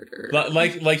murder.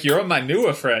 Like you're my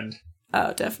newer friend.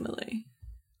 Oh, definitely.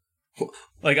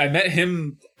 Like I met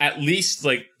him at least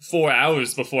 4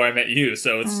 hours before I met you,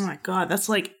 so it's Oh my god, that's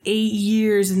 8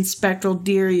 years in spectral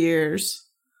deer years.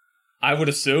 I would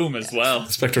assume as well.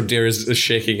 The spectral deer is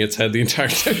shaking its head the entire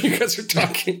time you guys are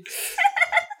talking.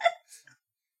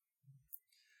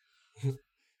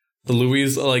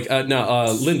 Louise,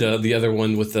 Linda, the other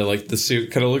one with the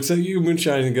suit, kind of looks at you,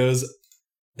 Moonshine, and goes,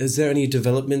 is there any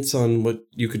developments on what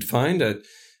you could find?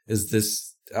 Is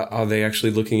this, are they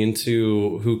actually looking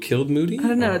into who killed Moody? I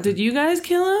don't know. Did you guys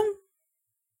kill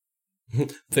him?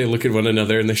 They look at one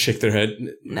another and they shake their head.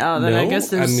 No, then I No? guess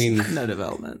there's I mean- no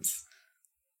developments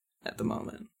at the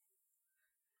moment.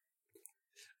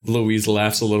 Louise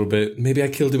laughs a little bit. Maybe I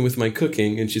killed him with my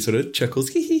cooking, and she sort of chuckles.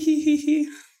 Hee hee hee hee hee.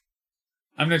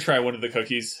 I'm gonna try one of the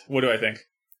cookies. What do I think?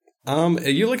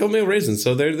 You like oatmeal raisins,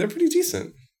 so they're pretty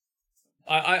decent.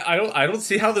 I don't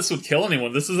see how this would kill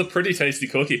anyone. This is a pretty tasty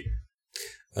cookie.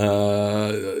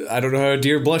 I don't know how a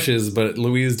deer blushes, but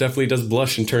Louise definitely does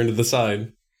blush and turn to the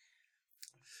side.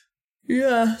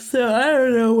 Yeah, so I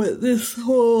don't know what this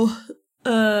whole,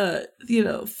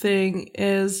 thing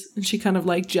is. And she kind of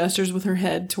like gestures with her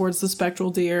head towards the spectral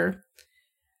deer.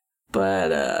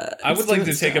 But, I would like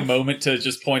to take a moment to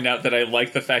just point out that I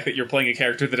like the fact that you're playing a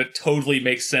character that it totally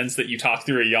makes sense that you talk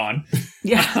through a yawn.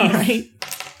 Yeah, right?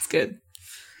 It's good.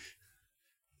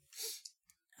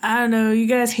 I don't know, you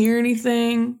guys hear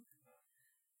anything?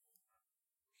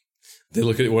 They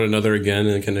look at one another again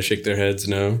and kind of shake their heads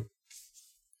no.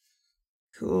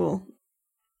 Cool.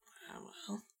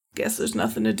 Well, guess there's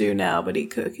nothing to do now but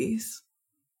eat cookies.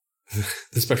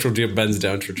 The spectral deer bends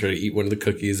down to try to eat one of the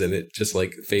cookies, and it just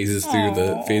like phases through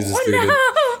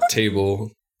the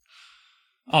table.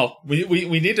 Oh, we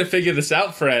need to figure this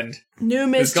out, friend.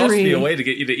 New There's got to mystery. be a way to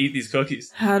get you to eat these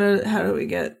cookies. How do we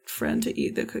get friend to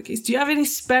eat the cookies? Do you have any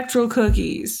spectral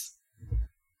cookies?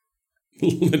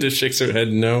 Linda shakes her head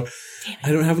no.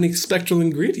 I don't have any spectral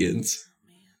ingredients.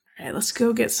 All right, let's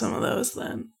go get some of those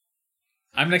then.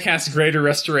 I'm going to cast Greater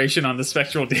Restoration on the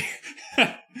spectral deer.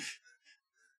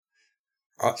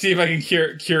 See if I can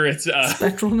cure its...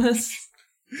 Spectralness?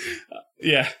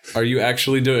 Yeah. Are you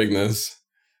actually doing this?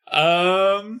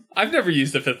 I've never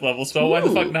used a 5th level spell. Why the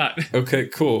fuck not? Okay,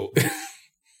 cool.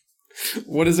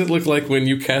 What does it look like when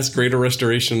you cast Greater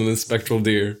Restoration on the spectral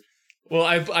deer? Well,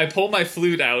 I pull my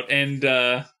flute out and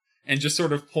just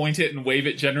sort of point it and wave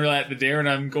it generally at the deer, and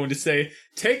I'm going to say,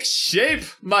 "Take shape,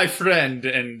 my friend!"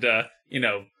 And, you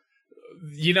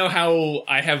know how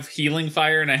I have healing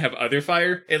fire and I have other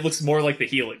fire? It looks more like the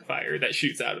healing fire that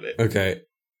shoots out of it. Okay.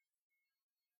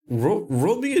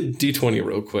 Roll me a d20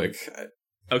 real quick.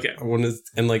 Okay. I want to,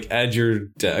 and like add your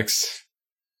dex.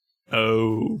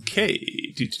 Okay.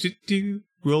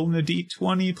 Rolling a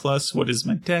d20 plus what is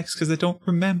my dex, because I don't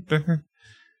remember.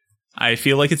 I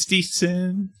feel like it's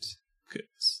decent.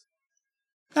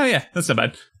 Oh yeah, that's not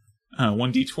bad.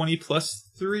 1d20 plus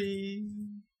 3.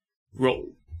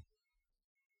 Roll.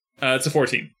 It's a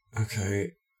 14.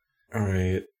 Okay. All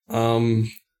right.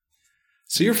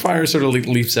 So your fire sort of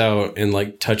leaps out and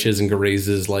like touches and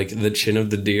grazes like the chin of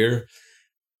the deer.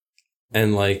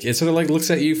 And like it sort of like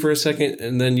looks at you for a second,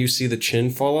 and then you see the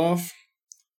chin fall off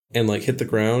and like hit the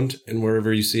ground, and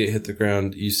wherever you see it hit the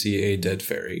ground, you see a dead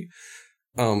fairy.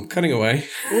 Cutting away.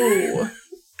 Ooh.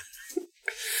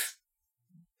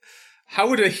 How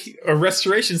would a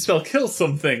restoration spell kill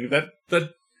something? That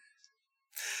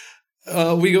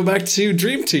we go back to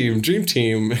Dream Team. Dream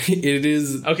Team. It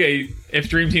is okay. If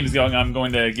Dream Team is going, I'm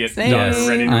going to get Yes.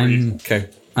 ready to read. okay.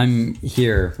 I'm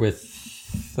here with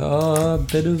a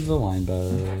bit of the line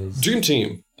buzz. Dream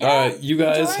Team. You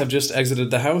guys have just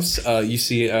exited the house. You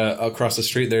see across the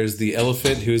street there's the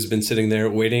elephant who's been sitting there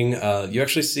waiting. You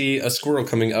actually see a squirrel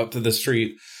coming up to the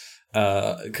street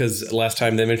because last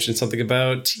time they mentioned something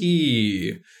about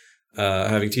tea,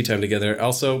 having tea time together.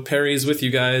 Also, Perry's with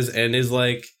you guys and is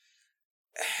like,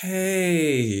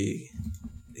 "Hey,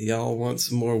 y'all want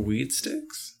some more weed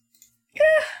sticks?"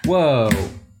 Whoa.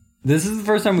 This is the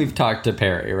first time we've talked to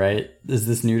Perry, right? Is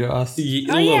this new to us? A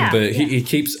little bit. Yeah. He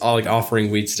keeps like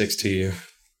offering weed sticks to you.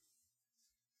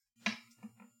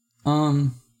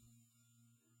 I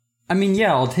mean,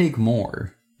 yeah, I'll take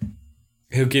more.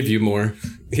 He'll give you more.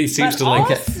 He seems But to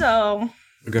like it. also,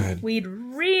 Go ahead. we'd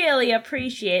really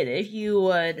appreciate it if you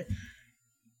would.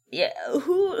 Yeah,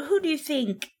 who do you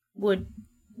think would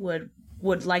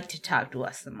like to talk to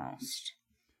us the most?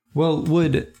 Well,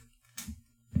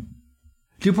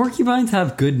 do porcupines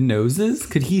have good noses?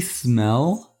 Could he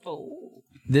smell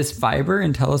this fiber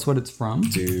and tell us what it's from?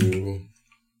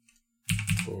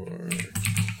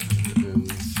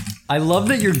 I love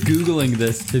that you're Googling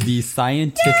this to be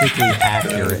scientifically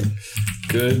accurate.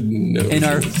 Good noses. In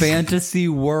our fantasy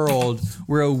world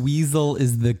where a weasel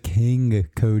is the king,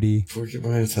 Cody.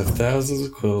 Porcupines have thousands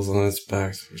of quills on its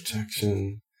back for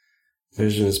protection.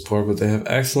 Vision is poor, but they have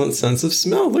excellent sense of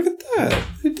smell. Look at that.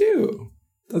 They do.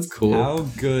 That's cool. How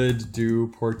good do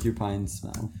porcupines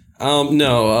smell?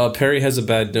 No, Perry has a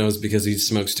bad nose because he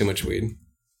smokes too much weed.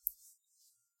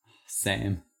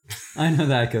 Same. I know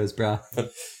that goes, bro.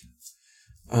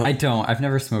 I don't. I've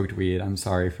never smoked weed. I'm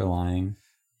sorry for lying.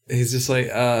 He's just like,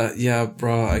 yeah,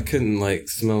 bro, I couldn't, like,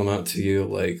 smell them out to you.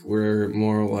 Like, we're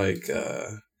more like,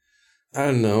 I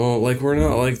don't know, like, we're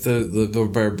not like the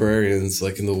barbarians,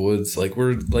 like, in the woods. Like,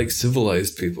 we're, like,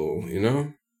 civilized people, you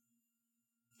know?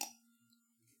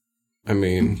 I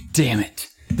mean... Damn it.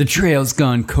 The trail's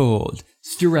gone cold.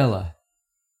 Sturella,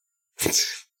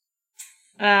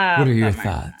 what are your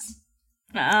thoughts?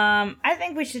 I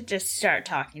think we should just start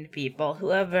talking to people.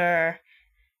 Whoever.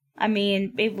 I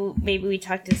mean, maybe we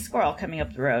talk to the squirrel coming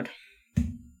up the road.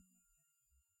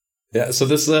 Yeah, so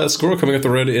this squirrel coming up the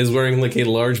road is wearing like a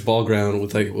large ball gown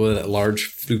with like a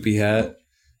large floopy hat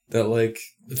that like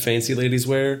fancy ladies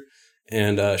wear.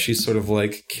 And she's sort of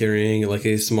like carrying like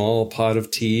a small pot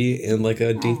of tea in like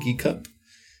a dinky cup.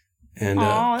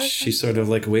 And she sort of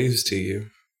like waves to you.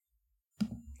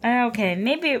 Okay,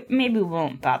 maybe we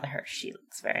won't bother her. She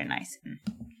looks very nice and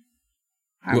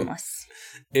harmless.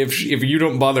 Well, if you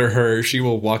don't bother her, she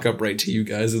will walk up right to you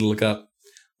guys and look up.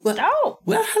 Well,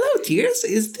 hello, dears.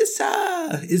 Is this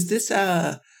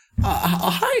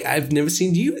hi, I've never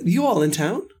seen you all in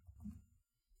town.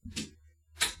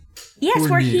 Yes,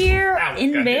 we're here Ow,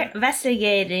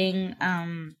 investigating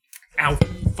Ow,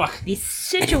 fuck. the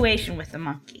situation with the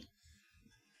monkey.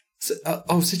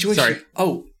 Situation. Sorry.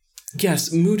 Oh,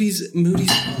 yes, Moody's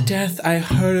death. I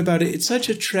heard about it. It's such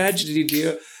a tragedy,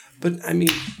 dear. But I mean,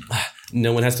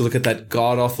 no one has to look at that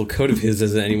god awful coat of his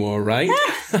anymore, right?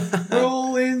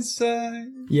 Roll inside.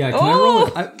 Yeah,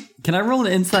 can I roll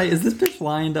an insight? Is this bitch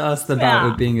lying to us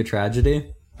about it being a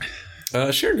tragedy?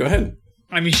 Sure, go ahead.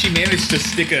 I mean, she managed to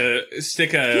stick a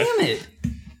Damn it!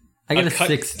 I got a cut-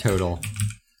 6 total.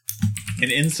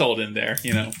 an insult in there,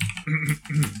 you know.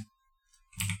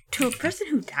 To a person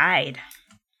who died.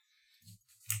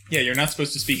 Yeah, you're not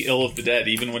supposed to speak ill of the dead,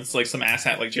 even when it's like some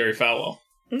asshat like Jerry Falwell.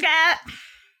 Yeah.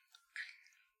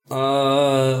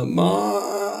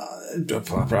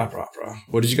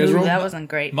 What did you guys roll? That wasn't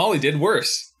great. Molly did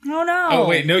worse. Oh no. Oh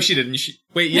wait, no, she didn't.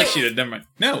 Yes, she did. Never mind.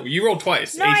 No, you rolled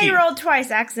twice. No, 18. I rolled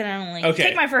twice accidentally. Okay.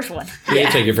 Take my first one. Yeah,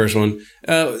 take your first one.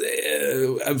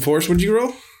 Forrest, what did you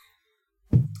roll?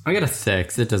 I got a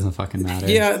 6. It doesn't fucking matter.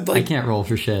 Yeah, like- I can't roll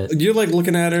for shit. You're like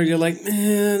looking at her, you're like,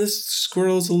 man, this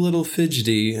squirrel's a little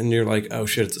fidgety. And you're like, oh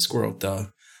shit, it's a squirrel, duh.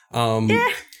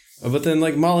 But then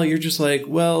like Molly, you're just like,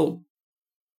 well,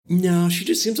 no, she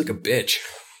just seems like a bitch.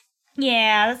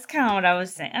 Yeah, that's kind of what I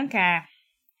was saying. Okay.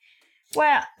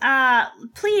 Well,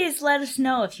 please let us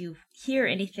know if you hear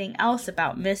anything else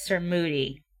about Mr.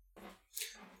 Moody.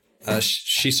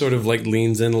 She sort of like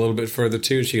leans in a little bit further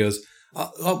too. And she goes,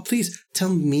 oh, please tell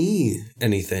me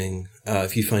anything.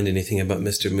 If you find anything about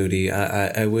Mr. Moody,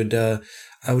 I would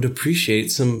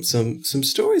appreciate some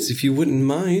stories if you wouldn't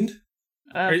mind.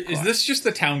 Is this just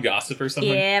the town gossip or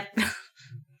something? Yep.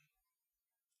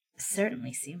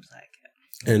 Certainly seems like it.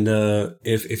 And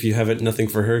if you have nothing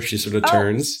for her, she sort of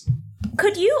turns.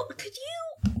 Could you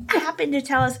happen to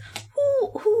tell us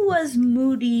who was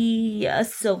Moody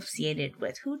associated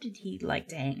with? Who did he like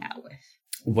to hang out with?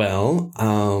 Well,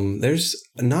 there's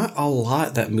not a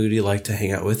lot that Moody liked to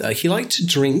hang out with. He liked to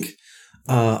drink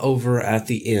over at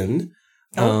the inn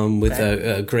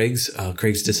with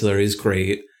Greg's Distillery is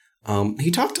great.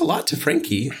 He talked a lot to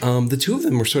Frankie. The two of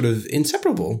them were sort of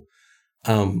inseparable.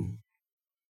 Him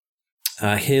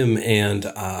and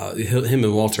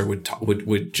Walter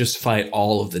would just fight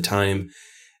all of the time,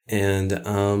 and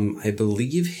I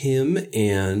believe him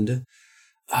and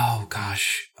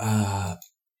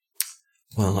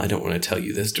well, I don't want to tell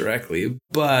you this directly,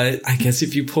 but I guess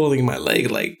if you're pulling my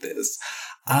leg like this,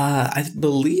 I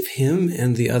believe him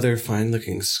and the other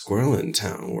fine-looking squirrel in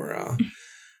town were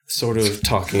sort of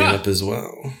talking it up as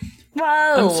well.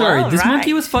 Whoa! I'm sorry, this right.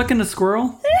 monkey was fucking a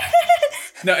squirrel?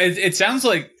 No, it sounds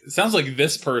like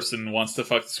this person wants to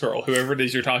fuck the squirrel, whoever it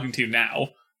is you're talking to now.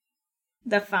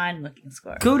 The fine-looking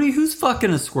squirrel. Cody, who's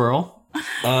fucking a squirrel?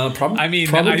 Probably. I mean,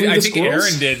 probably I the think squirrels?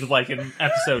 Aaron did like in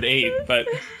episode 8, but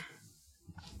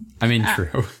I mean,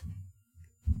 true.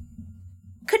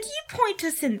 Could you point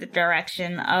us in the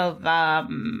direction of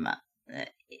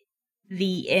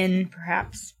the inn,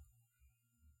 perhaps?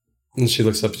 And she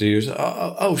looks up to you.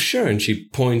 Oh, sure. And she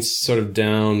points sort of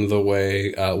down the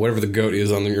way, wherever the goat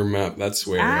is on your map. That's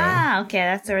where. Okay,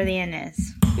 that's where the inn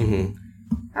is. Mm-hmm.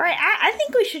 All right, I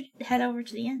think we should head over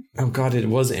to the inn. Oh God, it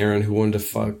was Aaron who wanted to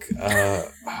fuck.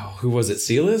 Who was it?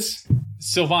 Silas?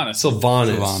 Sylvanas.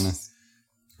 Sylvanas.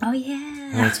 Oh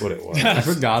yeah, That's what it was. I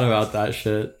forgot about that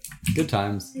shit. Good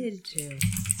times. did too.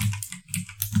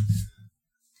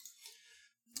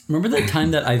 Remember that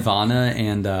time that Ivana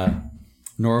and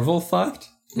Norval fucked?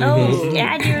 Oh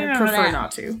yeah, I do remember Prefer that.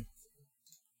 not to.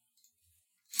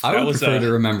 I That would was, prefer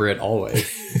to remember it always.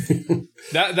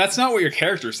 That's not what your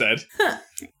character said.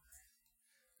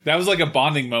 That was like a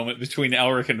bonding moment between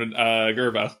Elric and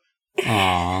Gerbo.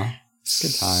 Aww.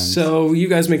 Good times. So you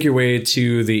guys make your way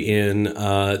to the inn.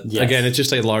 Yes. Again, it's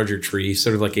just a larger tree,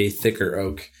 sort of like a thicker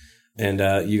oak. And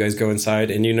you guys go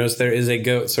inside, and you notice there is a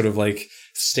goat sort of like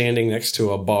standing next to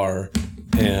a bar.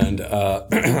 And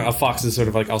a fox is sort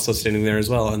of like also standing there as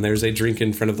well. And there's a drink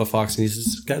in front of the fox, and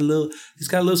he's got a little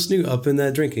snoot up in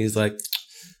that drink. And he's like,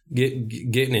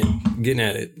 getting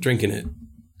at it, drinking it.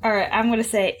 All right, I'm gonna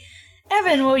say,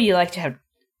 Evan, what would you like to have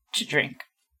to drink.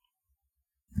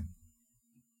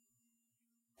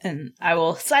 And I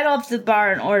will sidle up to the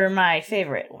bar and order my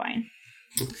favorite wine.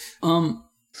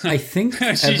 I think She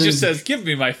Evan's- just says, "Give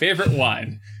me my favorite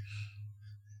wine."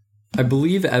 I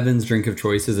believe Evan's drink of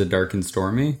choice is a dark and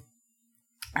stormy.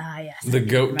 Ah, yes. The I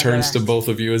goat remember turns that. to both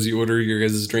of you as you order your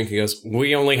guys' drink. He goes,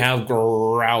 "We only have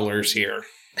growlers here."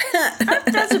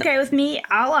 That's okay with me.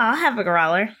 I'll have a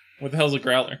growler. What the hell's a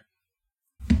growler?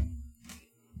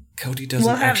 Cody doesn't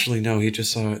We'll have- actually know. He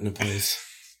just saw it in a place.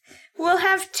 We'll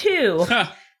have 2.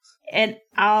 Huh. And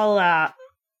I'll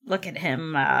look at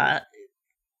him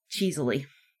cheesily.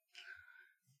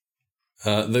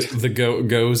 The goat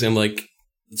goes and like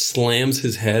slams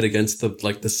his head against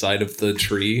the side of the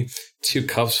tree. 2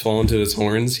 cups fall into his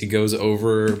horns. He goes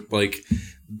over, like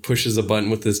pushes a button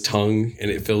with his tongue, and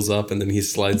it fills up, and then he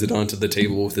slides it onto the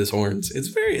table with his horns. It's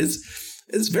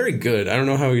very good. I don't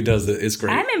know how he does it. It's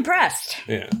great. I'm impressed.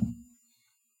 Yeah.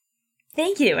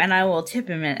 Thank you. And I will tip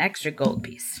him an extra gold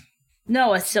piece.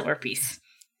 No, a silver piece.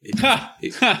 Ha!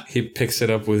 Ha! He picks it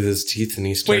up with his teeth and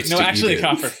he Wait, starts no, to actually, eat it.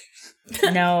 copper.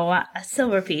 No, a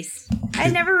silver piece. I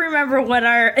never remember what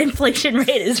our inflation rate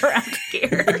is around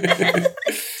here.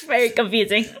 It's very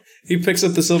confusing. He picks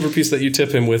up the silver piece that you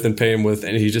tip him with and pay him with,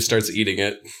 and he just starts eating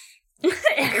it.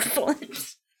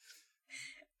 Excellent.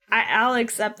 I'll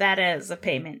accept that as a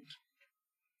payment.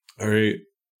 All right,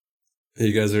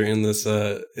 you guys are in this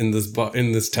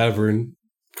tavern,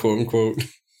 quote unquote.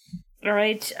 All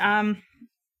right. I'd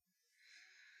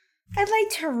like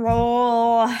to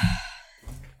roll.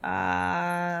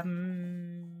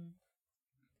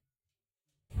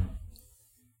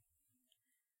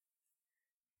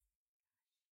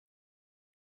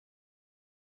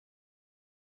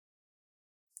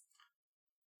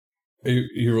 Are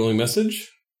you rolling message?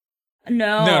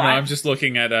 No, No, I'm just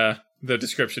looking at the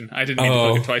description. I didn't mean to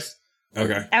Oh. look it twice.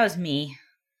 Okay. that was me.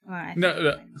 Well, I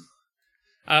No.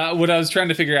 What I was trying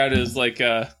to figure out is like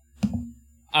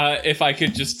if I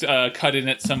could just cut in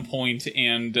at some point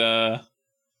and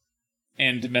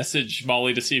message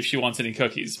Molly to see if she wants any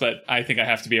cookies, but I think I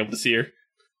have to be able to see her.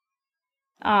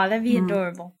 Oh, that'd be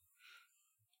adorable.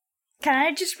 Can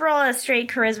I just roll a straight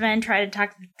charisma and try to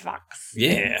talk to the fox?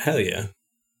 Yeah, hell yeah.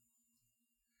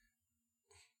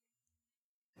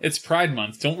 It's Pride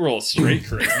Month. Don't roll a straight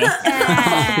charisma.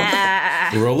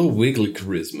 Ah. Roll a wiggly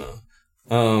charisma.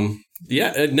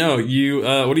 Yeah, no, you.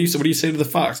 What do you say to the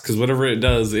fox? Because whatever it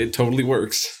does, it totally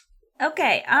works.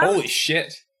 Okay. Holy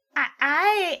shit!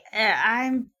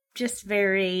 I'm just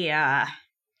very.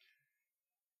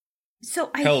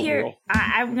 So I Hell hear. roll.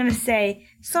 I'm gonna say.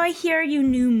 So I hear you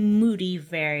knew Moody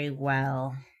very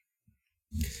well.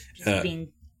 Just Uh,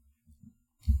 being.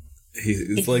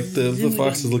 It's like the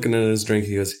fox is looking at his drink.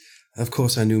 He goes, "Of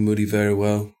course, I knew Moody very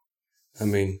well. I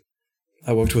mean,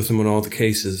 I worked with him on all the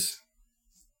cases."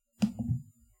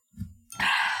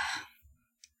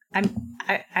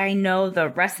 I know the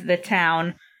rest of the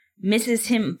town misses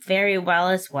him very well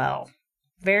as well.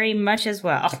 Very much as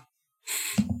well.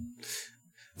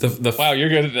 The Wow, you're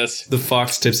good at this. The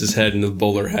fox tips his head and the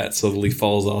bowler hat suddenly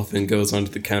falls off and goes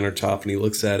onto the countertop, and he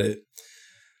looks at it.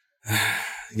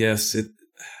 Yes,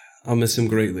 I'll miss him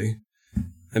greatly.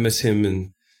 I miss him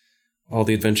and all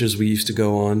the adventures we used to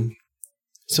go on.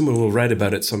 Someone will write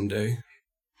about it someday.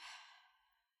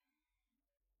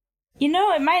 You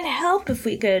know, it might help if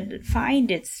we could find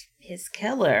his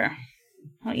killer.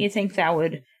 Don't you think that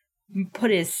would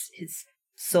put his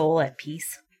soul at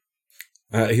peace?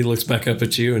 He looks back up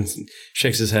at you and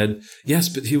shakes his head. Yes,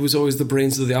 but he was always the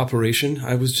brains of the operation.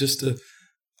 I was just a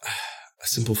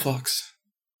simple fox.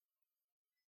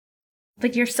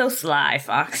 But you're so sly,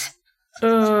 Fox.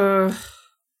 Boo.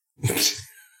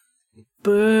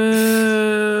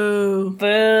 Boo.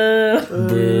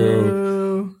 Boo.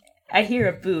 I hear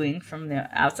a booing from the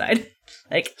outside.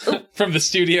 Like, oh, From the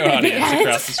studio audience Yes.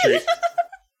 across the street.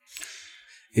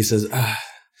 He says,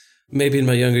 maybe in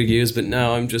my younger years, but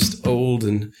now I'm just old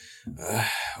and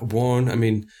worn. I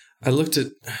mean, I looked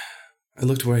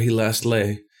where he last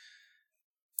lay,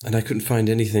 and I couldn't find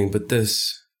anything but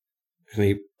this. And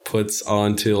he puts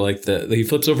onto he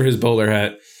flips over his bowler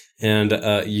hat, and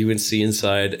you can see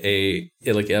inside a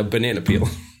banana peel.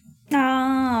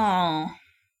 oh.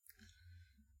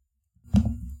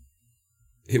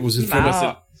 It was in front of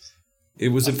Wow. it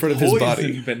was in front of his body.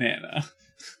 Poison banana.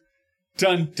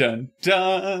 Dun dun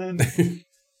dun.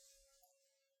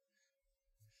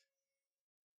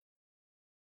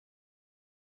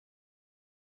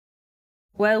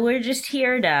 Well, we're just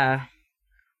here to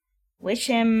wish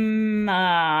him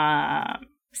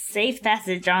safe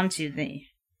passage on to the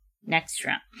next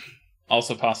round.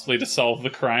 Also possibly to solve the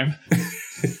crime.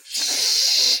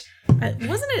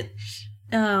 Wasn't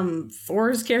it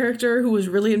Thor's character who was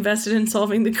really invested in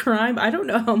solving the crime? I don't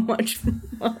know how much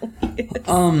Molly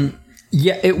is.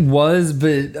 Yeah, it was,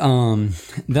 but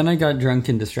then I got drunk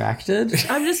and distracted.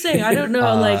 I'm just saying, I don't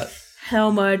know like how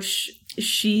much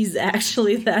she's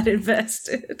actually that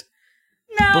invested.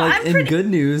 No, But I'm in good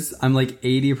news, I'm like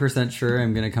 80% sure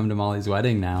I'm gonna come to Molly's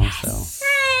wedding now. So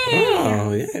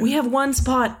Oh, yeah. We have one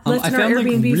spot left I in our found like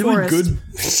Airbnb really forest.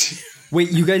 good.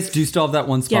 Wait, you guys do still have that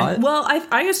one Yeah, spot? well,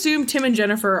 I assume Tim and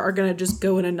Jennifer are gonna just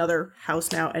go in another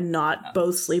house now and not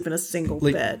both sleep in a single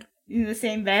Like- bed. in the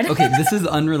same bed. Okay, this is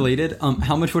unrelated.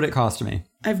 How much would it cost me?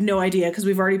 I have no idea because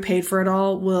we've already paid for it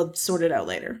all. We'll sort it out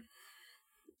later.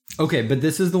 Okay, but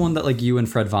this is the one that like you and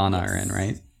Fred Vana are in,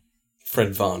 right?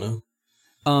 Fred Vana.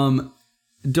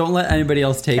 Don't let anybody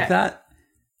else take Okay. that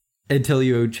until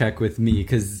you check with me,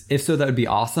 because if so, that would be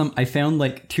awesome. I found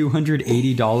like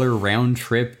 $280 round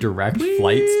trip direct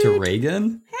flights to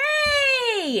Reagan.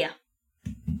 Hey,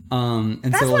 And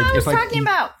that's so what like I was if talking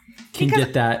about. can Because-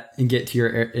 get that and get to your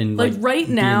in Like, like right be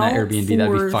in now, that Airbnb, for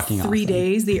that'd be fucking 3 awesome.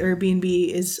 days, the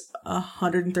Airbnb is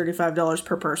 $135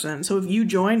 per person. So if you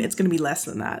join, it's going to be less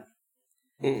than that.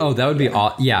 Oh, that would be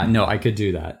yeah, no, I could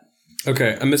do that.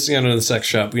 Okay, I'm missing out on the sex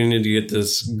shop. We need to get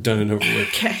this done and over with.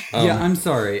 Okay. Yeah, I'm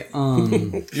sorry.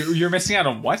 You're missing out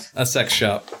on what? A sex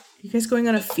shop. You guys going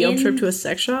on a field trip to a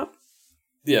sex shop?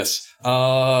 Yes.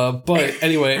 But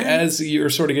anyway, as you're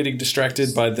sort of getting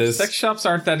distracted by this, Sex shops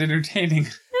aren't that entertaining.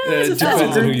 it That's a depends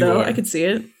on who group, you though. are. I could see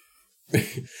it.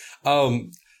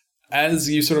 As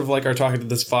you sort of like are talking to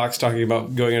this fox, talking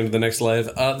about going into the next life,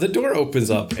 the door opens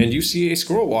up and you see a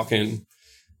squirrel walk in.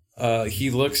 He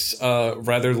looks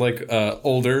rather like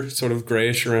older, sort of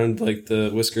grayish around like the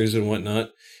whiskers and whatnot.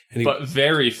 And he, But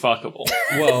very fuckable.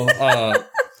 well,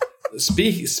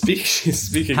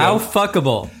 speaking How of,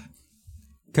 fuckable?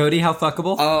 Cody, how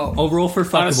fuckable? I'll roll for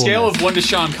fuckable. On a scale of 1 to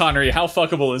Sean Connery, how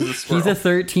fuckable is this squirrel? He's a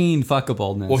 13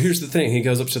 fuckableness. well, here's the thing. He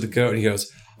goes up to the goat and he goes,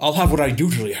 "I'll have what I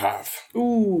usually have."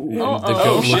 Ooh. And the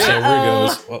goat looks over and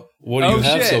goes, well, "What do you Oh,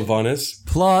 have, shit. Sylvanus?"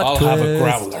 Plot "I'll twist. have a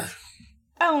growler."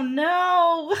 Oh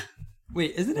no!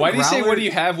 Wait, isn't it Why do you say, growler? what do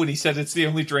you have, when he said it's the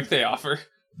only drink they offer?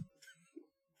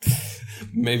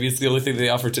 Maybe it's the only thing they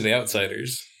offer to the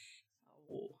outsiders.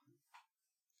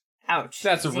 Ouch.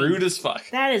 That's rude as fuck.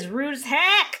 That is rude as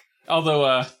heck.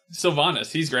 Although,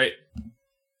 Sylvanus, he's great.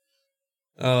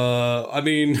 I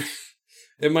mean,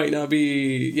 it might not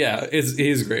be. Yeah,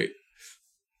 he's great.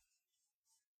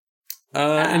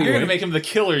 You're Anyway, gonna make him the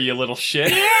killer, you little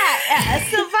shit. Yeah,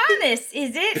 Sylvanus,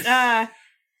 is it? oh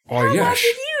How long yes.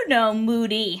 did you know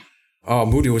Moody? Oh,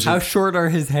 Moody was How short are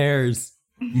his hairs?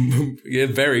 yeah,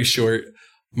 very short.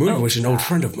 Moody was an old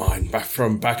friend of mine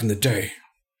back in the day.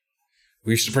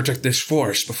 We used to protect this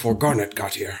forest before Garnet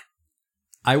got here.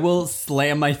 I will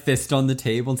slam my fist on the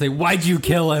table and say, "Why'd you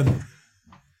kill him?"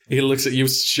 He looks at you,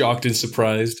 shocked and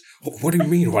surprised. What do you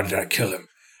mean? Why did I kill him?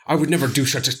 I would never do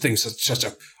such a thing. Such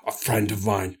a friend of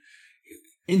mine.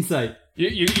 Insight.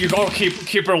 You gotta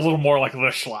keep her a little more like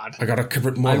this, lad. I gotta keep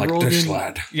it more I like rolled this, in-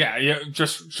 lad. Yeah,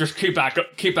 just keep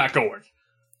that going.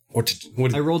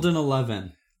 What? I rolled an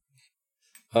 11.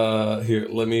 Here,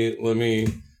 let me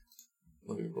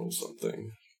roll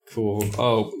something. Cool.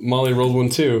 Oh, Molly rolled one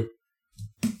too.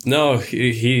 No,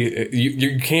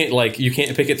 you can't you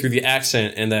can't pick it through the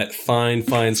accent and that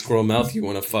fine squirrel mouth you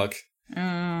want to fuck.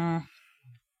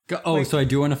 So I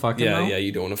do want to fuck him, though? Yeah,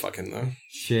 you don't want to fuck him though.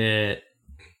 Shit.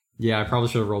 Yeah, I probably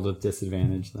should have rolled with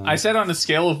disadvantage then. I said on a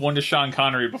scale of 1 to Sean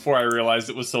Connery before I realized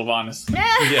it was Sylvanus.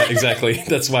 Yeah, exactly.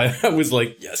 That's why I was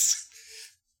like, yes.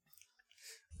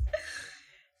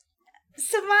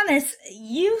 Sylvanus,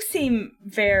 you seem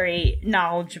very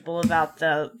knowledgeable about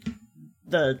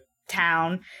the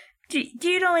town. Do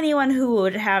you know anyone who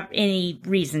would have any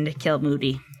reason to kill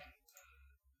Moody?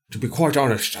 To be quite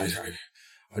honest, I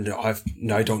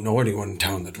don't know anyone in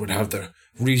town that would have the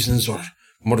reasons or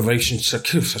motivations to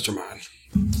kill such a man.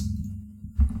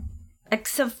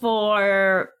 Except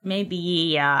for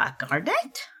maybe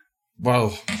Garnet?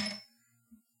 Well,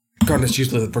 Garnet's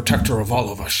usually the protector of all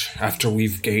of us after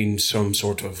we've gained some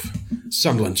sort of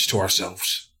semblance to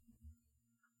ourselves.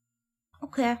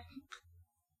 Okay.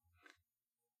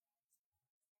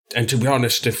 And to be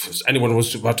honest, if anyone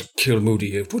was about to kill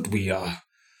Moody, it would be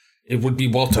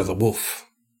Walter the Wolf.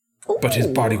 But his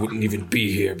body wouldn't even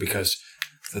be here because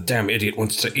the damn idiot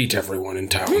wants to eat everyone in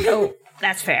town. Oh,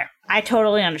 that's fair. I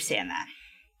totally understand that.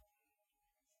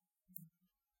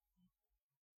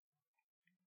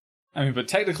 I mean, but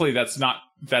technically that's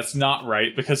not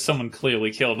right because someone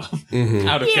clearly killed him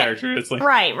out of Yeah. character. It's like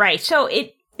Right. So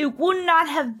it would not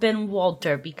have been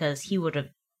Walter because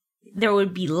there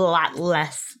would be a lot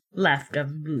less left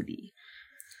of Moody.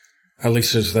 At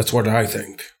least that's what I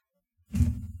think.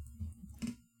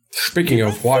 Speaking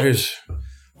of, why is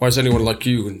anyone like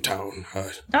you in town?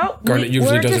 Garnet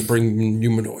usually doesn't bring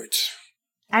humanoids.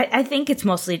 I think it's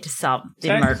mostly to solve the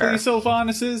murder. Technically,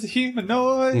 Sylvanas is a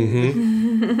humanoid.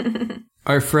 Mm-hmm.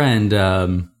 Our friend,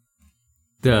 the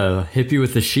hippie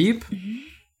with the sheep.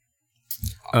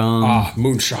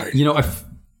 Moonshine. You know,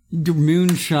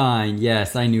 Moonshine.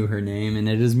 Yes, I knew her name, and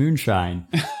it is Moonshine.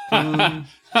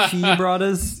 She brought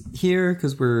us here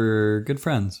because we're good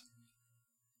friends.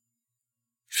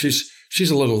 She's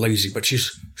a little lazy, but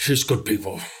she's good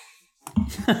people.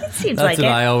 Seems That's like what it.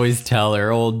 I always tell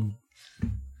her. Old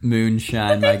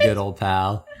Moonshine, my good old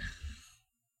pal.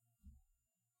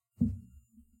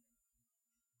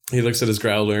 He looks at his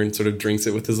growler and sort of drinks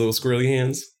it with his little squirrely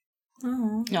hands.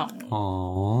 Oh. No.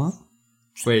 Aww.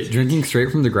 Wait, drinking straight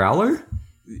from the growler?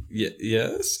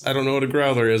 Yes? I don't know what a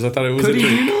growler is. I thought it was Cody, a do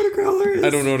drink. you know what a growler is? I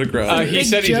don't know what a growler is. He Big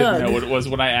said he jug. didn't know what it was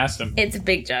when I asked him. It's a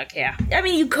big jug, yeah. I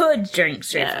mean, you could drink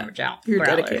straight from a growler. You're It's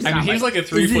dedicated. I mean, not he's like a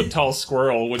 3 foot tall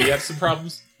squirrel. Would he have some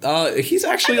problems? He's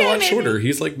actually a lot maybe. shorter.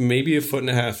 He's like maybe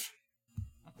 1.5 feet.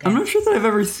 I'm not sure that I've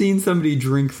ever seen somebody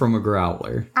drink from a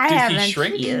growler. I Did haven't he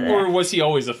shrink, either. or was he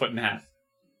always a 1.5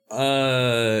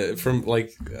 feet? From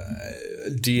like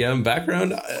DM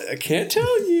background, I can't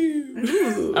tell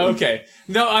you. Okay.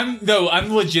 No,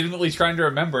 I'm legitimately trying to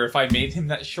remember if I made him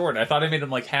that short. I thought I made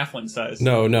him like halfling size.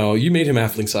 No, you made him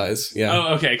halfling size. Yeah.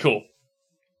 Oh, okay, cool.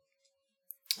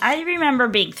 I remember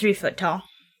being 3 foot tall,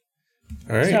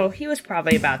 All right. so he was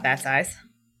probably about that size.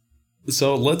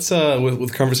 So let's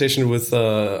with conversation with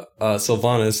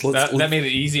Sylvanas. That made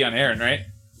it easy on Aaron, right?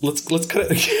 Let's cut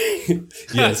it.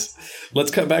 Yes.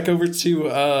 Let's cut back over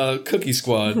to Cookie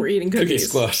Squad. We're eating Cookie cookies.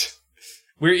 Squad.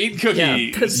 We're eating cookies.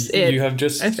 Yeah, that's it. You have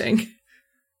just I think.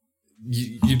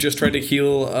 you just tried to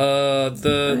heal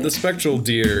the spectral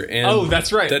deer, and Oh,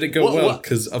 that's right. That did go What- well what-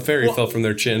 because a fairy what- fell from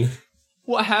their chin.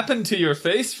 What happened to your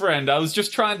face, friend? I was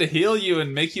just trying to heal you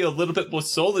and make you a little bit more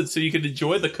solid so you could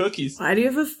enjoy the cookies. Why do you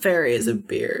have a fairy as a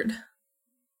beard?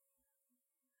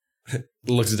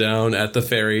 Looks down at the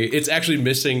fairy. It's actually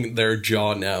missing their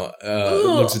jaw now.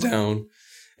 Looks down,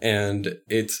 and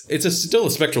it's still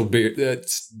a spectral beard,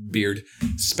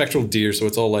 spectral deer. So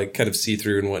it's all like kind of see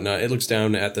through and whatnot. It looks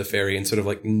down at the fairy and sort of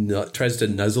like tries to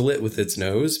nuzzle it with its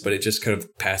nose, but it just kind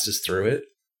of passes through it.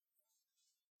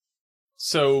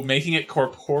 So making it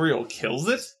corporeal kills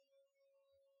it?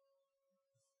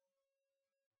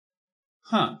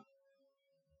 Huh.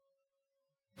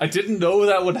 I didn't know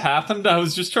that would happen. I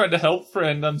was just trying to help,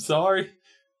 friend. I'm sorry.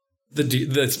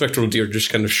 The spectral deer just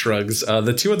kind of shrugs.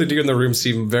 The two other deer in the room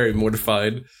seem very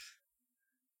mortified.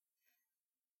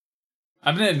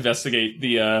 I'm gonna investigate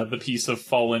the piece of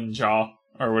fallen jaw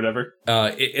or whatever.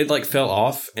 It like fell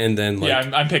off and then like Yeah,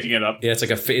 I'm picking it up. yeah, it's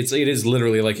like it is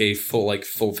literally like a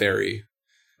full fairy.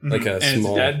 Like a And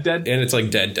small, it's dead. and it's like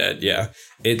dead. Yeah,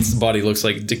 its body looks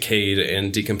like decayed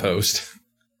and decomposed.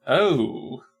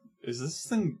 Oh, is this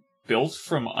thing built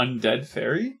from undead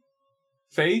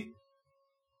fae?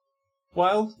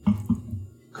 Wild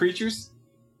creatures?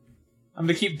 I'm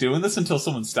gonna keep doing this until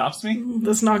someone stops me.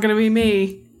 That's not gonna be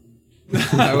me.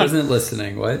 I wasn't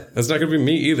listening. What? That's not gonna be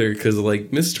me either, because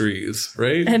like mysteries,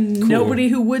 right? And Cool. nobody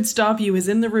who would stop you is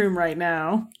in the room right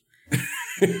now.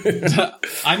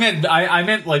 I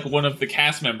meant like one of the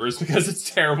cast members because it's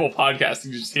terrible podcasting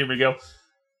to just hear me go.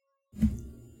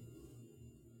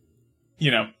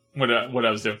 You know what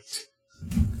I was doing.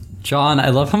 John, I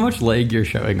love how much leg you're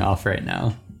showing off right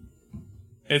now.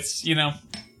 It's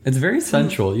It's very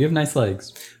sensual. You have nice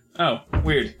legs. oh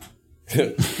weird.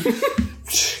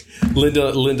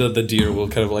 Linda the deer will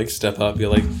kind of like step up, be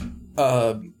like,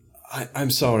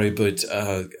 I'm sorry, but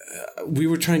we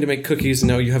were trying to make cookies, and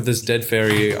now you have this dead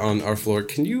fairy on our floor.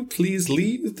 Can you please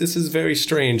leave? This is very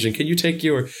strange, and can you take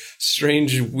your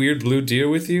strange, weird blue deer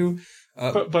with you?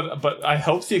 But I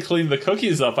helped you clean the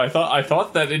cookies up. I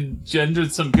thought that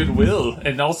engendered some goodwill,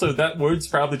 and also that word's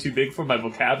probably too big for my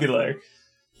vocabulary.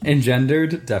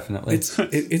 Engendered, definitely.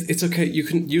 It's okay. You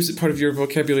can use it part of your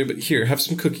vocabulary, but here, have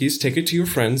some cookies. Take it to your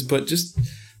friends, but just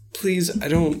please, I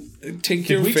don't take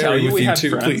your we tell fairy you with we you had too,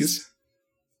 friends? please.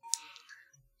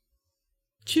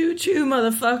 Choo choo,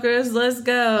 motherfuckers, let's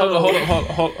go.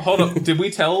 Hold up. Did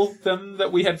we tell them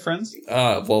that we had friends?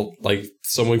 Well, like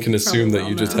someone can assume Probably that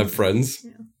you all just know. have friends.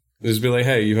 Just be like,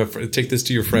 hey, you have take this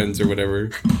to your friends or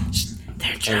whatever.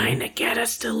 They're trying to get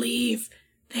us to leave.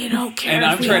 They don't care. And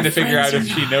if I'm we trying to have figure out friends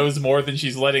if or she not. knows more than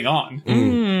she's letting on.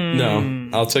 No,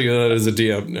 I'll tell you that as a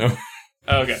DM. No.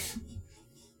 Okay.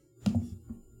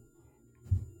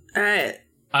 All right.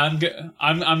 I'm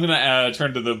gonna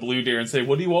turn to the blue deer and say,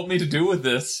 "What do you want me to do with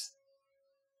this?"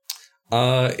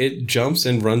 It jumps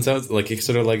and runs out, like it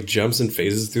sort of like jumps and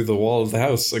phases through the wall of the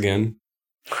house again.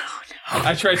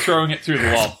 I tried throwing it through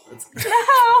the wall.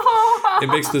 It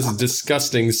makes this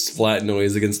disgusting splat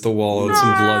noise against the wall, and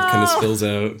some blood kind of spills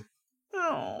out.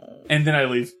 And then I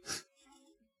leave.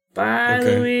 Bye,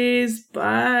 Okay. Louise.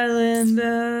 Bye,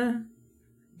 Linda.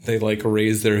 They like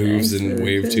raise their hooves Thanks and for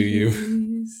wave the to you.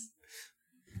 cookies.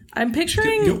 I'm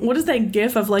picturing, what is that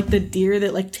gif of like the deer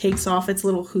that like takes off its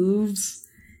little hooves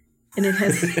and it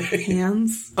has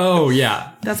hands? Oh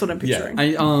yeah, That's what I'm picturing.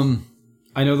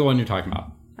 I know the one you're talking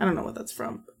about. I don't know what that's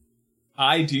from.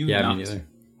 I do Yeah, not. me neither.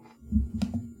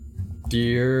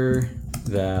 Deer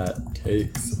that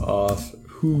takes off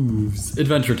hooves.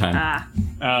 Adventure Time.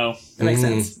 Oh, That makes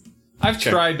Mm. sense. I've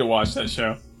tried to watch that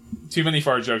show. Too many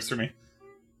fart jokes for me.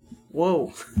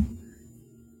 Whoa.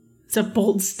 It's a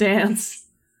bold stance.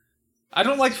 I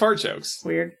don't like fart jokes.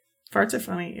 Weird. Farts are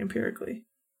funny empirically.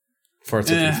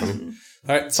 Farts are Eh. pretty funny.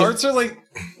 All right, so Farts are like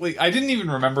I didn't even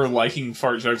remember liking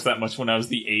fart jokes that much when I was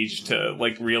the age to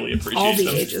like really appreciate All the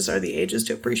them. ages are the ages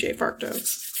to appreciate fart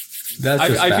jokes. That's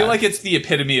just I feel bad. like it's the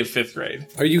epitome of 5th grade.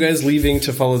 are you guys leaving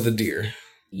to follow the deer?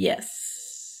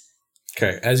 Yes.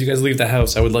 Okay, as you guys leave the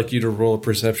house, I would like you to roll a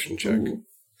perception check. Ooh.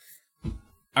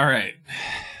 All right.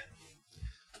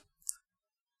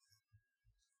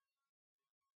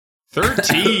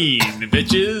 13,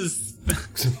 bitches.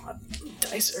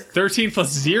 Dicer. 13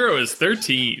 plus 0 is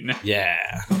 13. Yeah.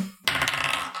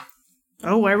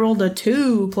 Oh, I rolled a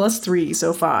 2 plus 3,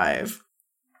 so 5.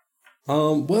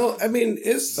 Well, I mean,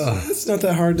 it's not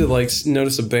that hard to like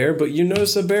notice a bear, but you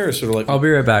notice a bear sort of like I'll be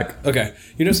right back. okay,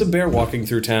 you notice a bear walking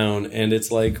through town, and it's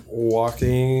like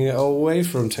walking away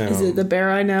from town. Is it the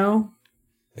bear I know?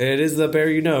 It is the bear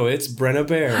you know. It's Brenna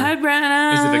Bear. Hi,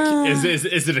 Brenna. Is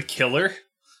it a killer?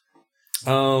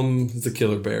 It's a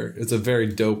killer bear. It's a very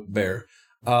dope bear.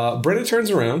 Brenna turns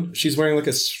around. She's wearing like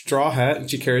a straw hat, and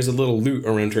she carries a little lute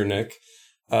around her neck.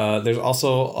 There's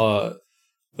also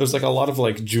there's like a lot of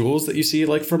like jewels that you see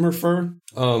like from her fur.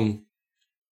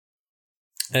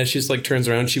 As she's like turns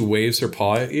around, she waves her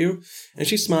paw at you, and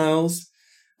she smiles.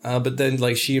 But then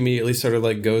like she immediately sort of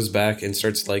like goes back and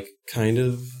starts like kind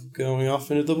of going off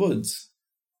into the woods.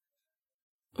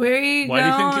 Where are you Why do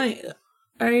you going? think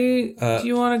Are you? Do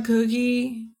you want a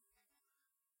cookie?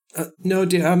 No,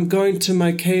 dear, I'm going to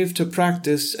my cave to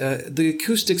practice. The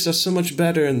acoustics are so much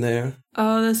better in there.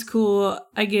 Oh, that's cool.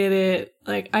 I get it.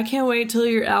 Like, I can't wait till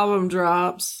your album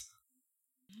drops.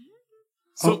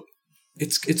 So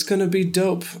It's gonna be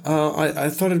dope. I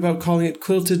thought about calling it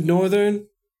Quilted Northern.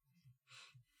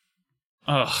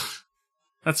 ugh,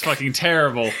 that's fucking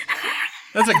terrible.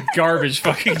 That's a garbage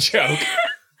fucking joke.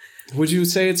 Would you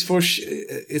say it's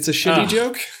it's a shitty Ugh.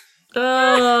 joke?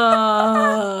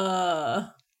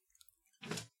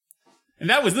 And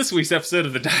that was this week's episode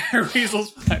of the Dire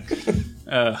Weasels.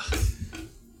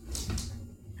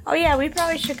 Oh yeah, we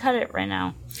probably should cut it right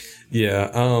now. Yeah.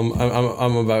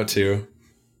 I'm about to.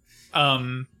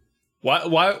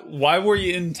 Why were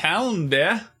you in town,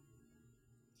 Bear?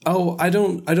 Oh, I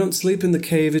don't sleep in the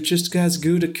cave. It just has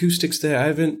good acoustics there. I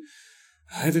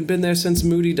haven't been there since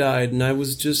Moody died, and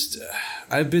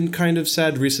I've been kind of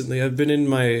sad recently. I've been in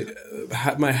my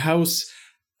house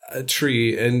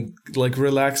tree and like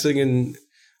relaxing and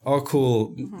all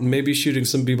cool. Maybe shooting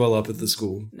some b-ball up at the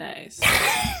school. Nice.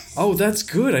 Oh, that's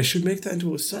good. I should make that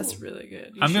into a song. That's really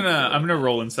good. I'm gonna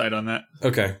roll insight on that.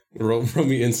 Okay, roll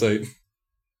me insight.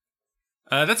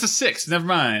 That's a 6. Never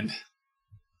mind.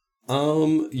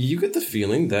 You get the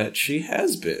feeling that she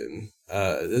has been.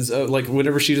 Like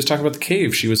whenever she was talking about the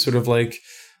cave, she was sort of like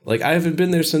I haven't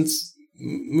been there since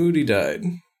Moody died.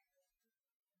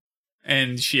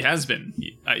 And she has been,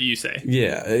 you say.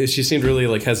 Yeah, she seemed really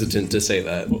like hesitant to say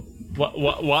that.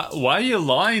 Why are you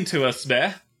lying to us,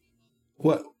 Bear?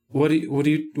 What are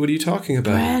you talking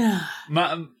about?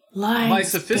 Brenna. My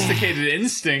sophisticated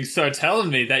instincts are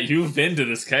telling me that you've been to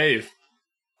this cave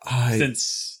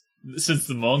since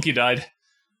the monkey died.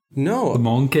 No, The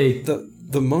monkey.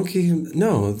 the monkey.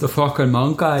 No, The fucking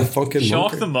monkey. the fucking Shock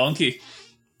monkey. the monkey.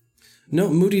 No,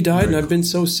 Moody died, and I've been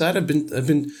so sad. I've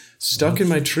been stuck in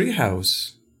my tree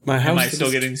house. My house. Am I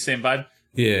still getting the same vibe?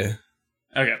 Yeah.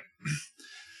 Okay.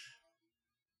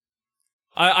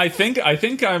 I think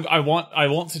I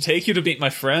want to take you to meet my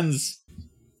friends.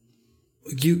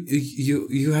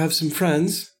 You have some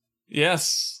friends.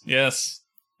 Yes.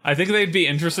 I think they'd be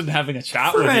interested in having a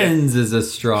chat with you. Friends is a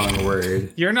strong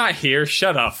word. You're not here.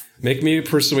 Shut up. Make me a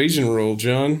persuasion roll,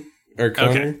 John or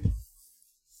Connor.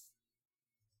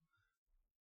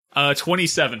 Okay.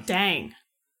 27. Dang.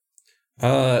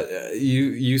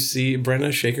 You see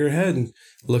Brenna shake her head and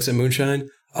looks at Moonshine.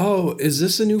 Oh, is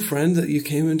this a new friend that you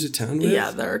came into town with?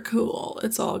 Yeah, they're cool.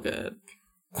 It's all good.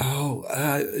 Oh,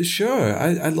 sure.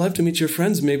 I'd love to meet your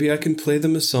friends. Maybe I can play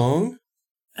them a song.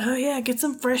 Oh yeah, get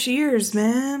some fresh ears,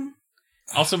 man.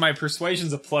 Also, my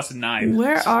persuasion's a +9.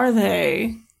 Where are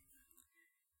they?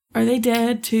 Are they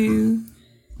dead too?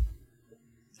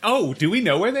 Oh, do we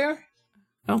know where they are?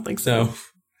 I don't think so.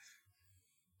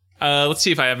 No. Let's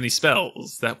see if I have any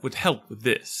spells that would help with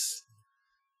this.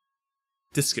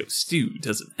 Disco Stew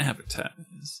doesn't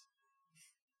advertise.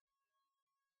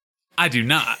 I do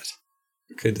not.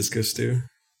 Okay, Disco Stew.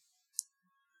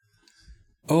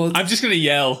 Oh, I'm just gonna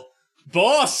yell,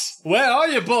 "Boss! Where are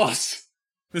you, boss?"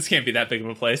 This can't be that big of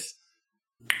a place.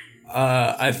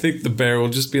 I think the bear will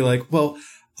just be like, well,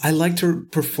 I like to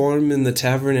perform in the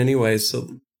tavern anyway, so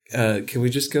can we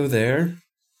just go there?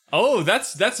 Oh,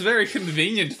 that's very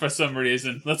convenient for some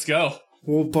reason. Let's go.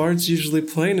 Well, bards usually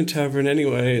play in a tavern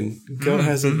anyway, and Goat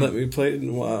hasn't let me play it in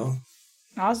a while.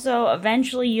 Also,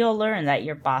 eventually you'll learn that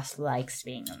your boss likes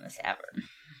being in the tavern.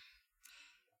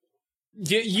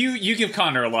 You give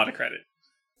Connor a lot of credit.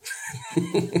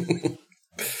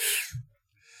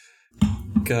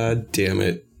 God damn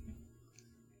it.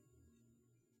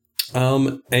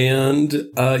 And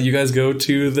you guys go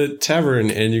to the tavern,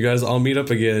 and you guys all meet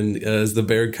up again as the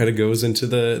bear kind of goes into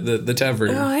the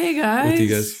tavern. Oh, hey guys. With you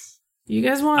guys. You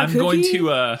guys want a I'm cookie? going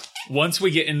to once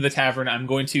we get into the tavern, I'm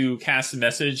going to cast a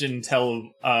message and tell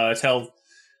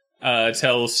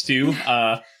Stu,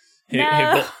 hey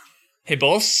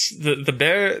boss,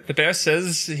 the bear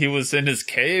says he was in his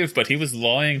cave, but he was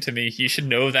lying to me. You should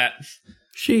know that.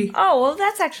 Oh, well,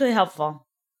 that's actually helpful.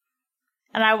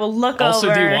 And I will look also,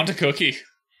 over. do you want a cookie?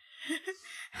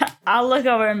 I'll look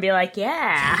over and be like,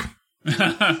 yeah.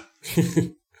 I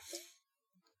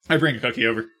bring a cookie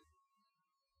over.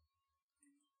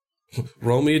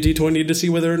 Roll me a d20 to see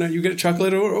whether or not you get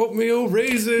chocolate or oatmeal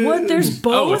raisin. What? There's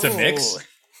both? Oh, it's a mix?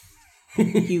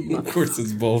 Of course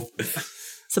it's both.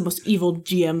 It's the most evil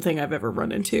GM thing I've ever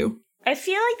run into. I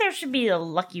feel like there should be a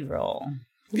lucky roll.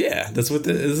 Yeah, that's what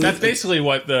That's basically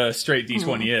what the straight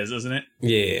d20 is, isn't it?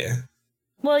 Yeah.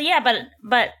 Well, yeah,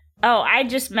 but oh, I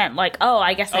just meant like, oh,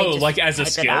 I guess I just like as a type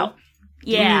it skill? out.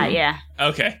 Yeah, yeah.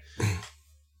 Okay.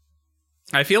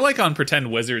 I feel like on Pretend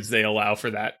Wizards they allow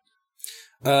for that.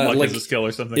 Luck like as a skill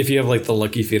or something. if you have like the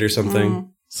lucky feat or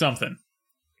something. Something.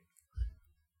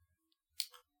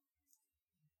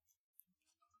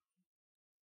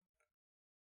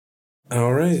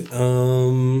 All right.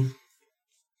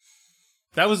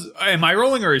 That was. Am I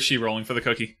rolling or is she rolling for the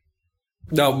cookie?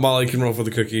 No, Molly can roll for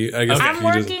the cookie. I guess Okay. I'm he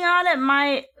doesn't- working on it.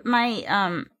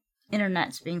 My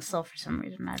internet's being slow for some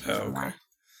reason. I don't know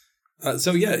why.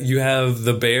 So yeah, you have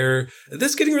the bear. This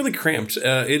is getting really cramped.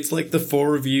 It's like the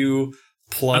four of you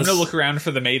plus I'm gonna look around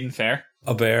for the Maiden Fair.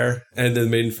 a bear and the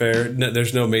maiden fair. No,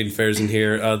 there's no maiden fairs in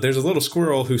here. There's a little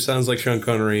squirrel who sounds like Sean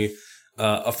Connery,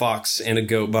 a fox, and a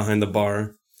goat behind the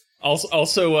bar.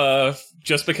 Also,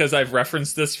 just because I've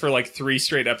referenced this for like 3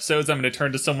 straight episodes, I'm going to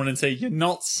turn to someone and say, "You're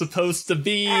not supposed to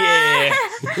be here."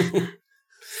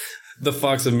 The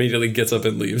fox immediately gets up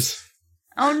and leaves.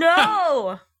 Oh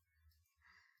no!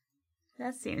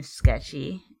 That seems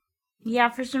sketchy. Yeah,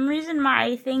 for some reason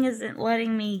my thing isn't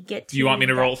letting me get to. Do you want me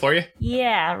to roll it for you?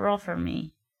 Yeah, roll for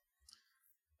me.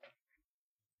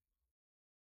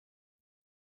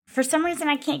 For some reason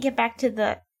I can't get back to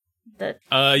the.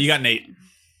 You got Nate.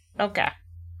 Okay.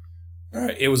 All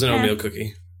right, it was an oatmeal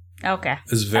cookie. Okay.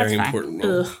 It's very That's fine. important.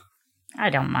 Roll. Ugh. I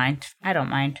don't mind.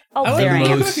 Oh, I like there I the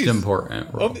am. Most cookies.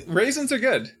 important role. Raisins are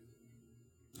good.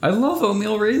 I love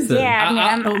oatmeal raisin.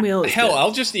 Yeah, Oatmeal is Hell, good.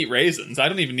 I'll just eat raisins. I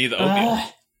don't even need the oatmeal.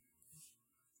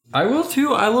 I will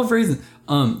too. I love raisins.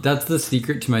 That's the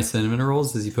secret to my cinnamon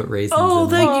rolls is you put raisins Oh, in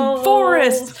thank them. you,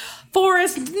 Forrest.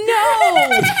 Forrest,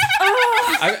 no.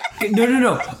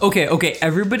 No. Okay.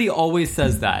 Everybody always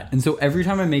says that. And so every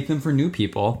time I make them for new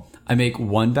people, I make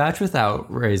one batch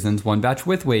without raisins, one batch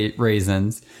with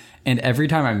raisins. And every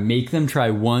time I make them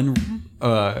try one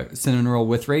cinnamon roll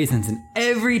with raisins. And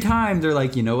every time they're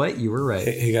like, you know what? You were right.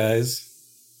 Hey guys.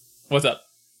 What's up?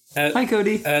 Hi,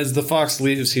 Cody. As the fox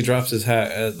leaves, he drops his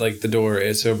hat at like the door,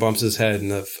 and so it bumps his head, and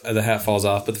the hat falls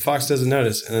off. But the fox doesn't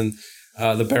notice, and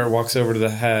then the bear walks over to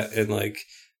the hat and like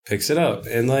picks it up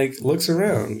and like looks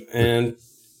around. And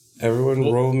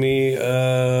everyone, roll me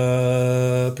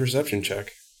a perception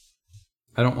check.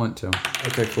 I don't want to.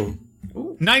 Okay, cool.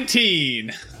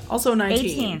 19. Also 19.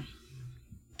 18.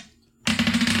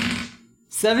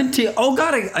 17. Oh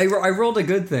god, I rolled a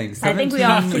good thing. I think we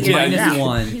all 17 figured it minus out.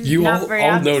 1. He's You not all very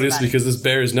obvious notice about it. because this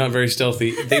bear is not very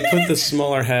stealthy. They put the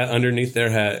smaller hat underneath their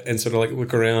hat and sort of like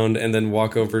look around and then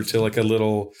walk over to like a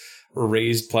little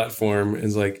raised platform and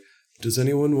is like, does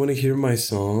anyone want to hear my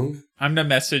song? I'm gonna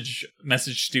message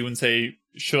Stu and say,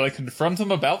 should I confront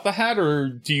him about the hat, or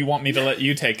do you want me to let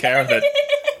you take care of it?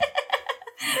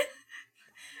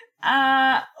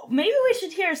 Maybe we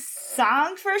should hear a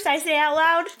song first. I say out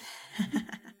loud.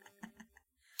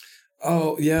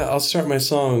 Oh yeah, I'll start my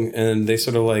song. And they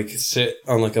sort of like sit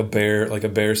on like a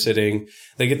bear sitting.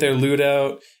 They get their lute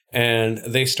out and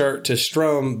they start to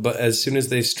strum. But as soon as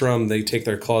they strum, they take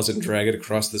their claws and drag it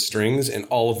across the strings, and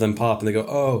all of them pop. And they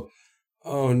go,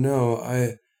 oh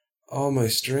no, all my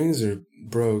strings are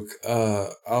broke.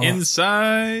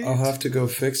 Inside. I'll have to go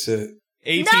fix it.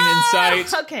 18 No!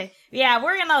 insight. Okay. Yeah,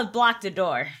 we're gonna block the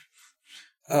door.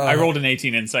 I rolled an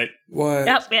 18 insight. Why?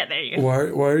 Yep. Yeah, there you go.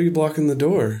 Why are you blocking the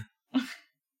door?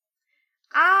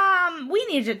 We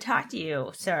need to talk to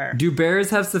you, sir. Do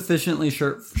bears have sufficiently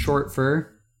short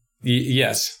fur?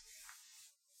 Yes.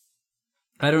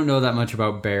 I don't know that much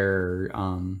about bear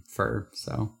fur,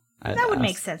 so That would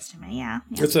make sense to me. Yeah.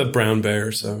 It's a brown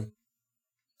bear, so.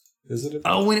 Is it a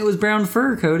Oh, when it was brown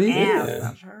fur, Cody.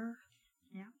 Yeah.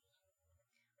 Yeah.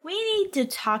 We need to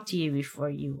talk to you before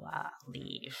you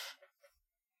leave.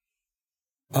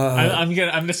 I'm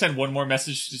gonna send one more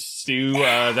message to Stu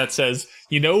that says,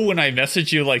 when I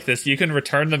message you like this, you can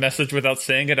return the message without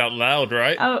saying it out loud,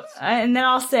 right? Oh, and then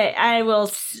I will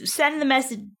send the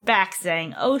message back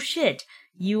saying, "Oh shit,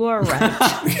 you are right."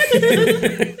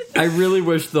 I really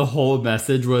wish the whole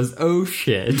message was, oh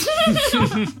shit.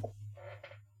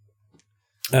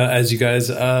 As you guys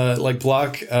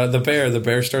block the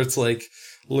bear starts like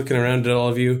looking around at all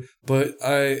of you. But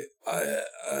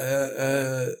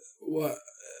what?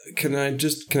 Can I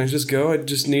just go? I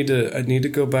need to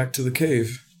go back to the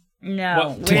cave. No,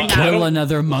 What? we're What? not. Kill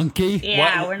another monkey?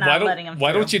 Yeah, we're not letting him.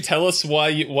 Why through. don't you tell us why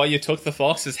you took the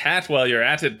fox's hat while you're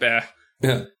at it, Bear?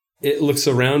 Yeah. It looks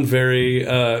around very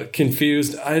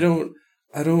confused. I don't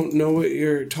know what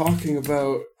you're talking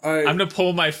about. I'm gonna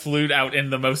pull my flute out in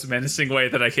the most menacing way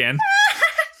that I can.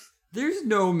 There's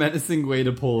no menacing way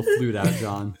to pull a flute out,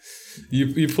 John.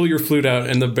 You pull your flute out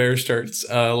and the bear starts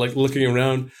looking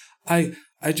around.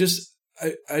 I just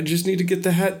need to get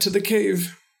the hat to the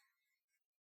cave.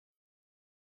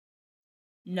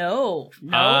 No,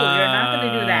 you're not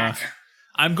going to do that.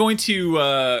 I'm going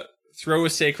to throw a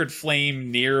sacred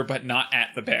flame near but not at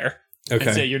the bear. Okay.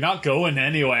 And say, you're not going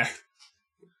anywhere.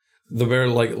 The bear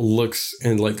looks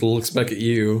back at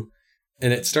you,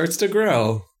 and it starts to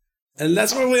growl. And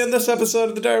that's where we end this episode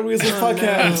of the Dire Weasel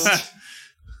podcast.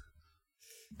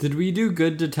 Did we do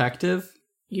good detective?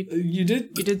 You did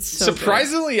You did so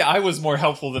Surprisingly, I was more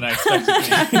helpful than I expected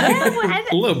to be.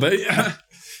 a little bit. Yeah.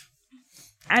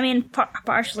 I mean,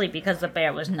 partially because the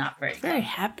bear was not very good. very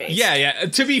happy. Yeah.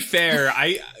 To be fair,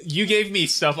 you gave me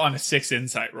stuff on a 6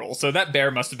 insight roll, so that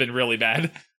bear must have been really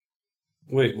bad.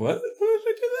 Wait, what? Why did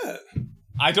I do that?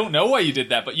 I don't know why you did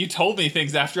that, but you told me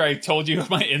things after I told you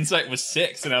my insight was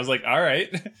 6, and I was like, all right.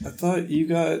 I thought you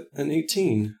got an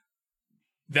 18.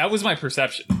 That was my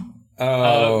perception.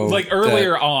 Oh,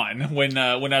 Earlier on, when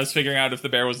I was figuring out if the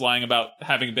bear was lying about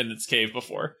having been in its cave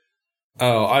before.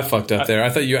 Oh, I fucked up there. I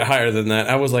thought you got higher than that.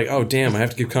 I was like, oh, damn, I have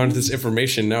to give Connor this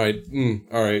information. Now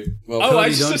all right. Well, Oh, Cody, I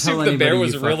just don't assumed tell the bear anybody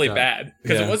was you really fucked up. bad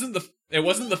because Yeah. it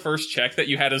wasn't the first check that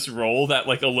you had us roll that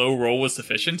like a low roll was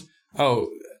sufficient. Oh,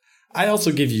 I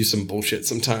also give you some bullshit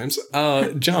sometimes.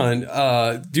 John,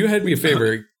 do head me a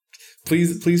favor.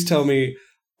 Please tell me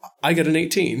I got an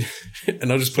 18,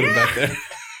 and I'll just put it back there.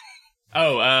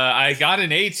 Oh, I got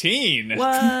an 18.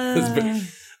 What?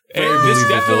 And this believable.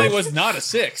 definitely was not a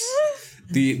 6.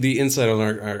 The insight on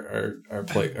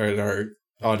our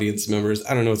audience members.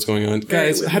 I don't know what's going on,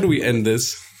 guys. How do we end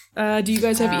this? Do you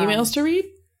guys have emails to read?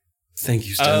 Thank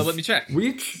you, Steph. Let me check.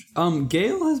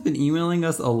 Gail has been emailing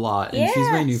us a lot, and she's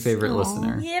my new favorite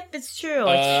listener. Yep, it's true.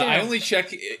 It's true. I only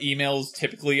check emails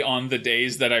typically on the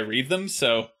days that I read them,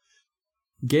 so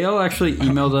Gail actually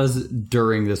emailed us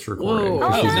during this recording. Whoa.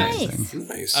 which Oh, is nice. interesting.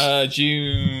 Nice.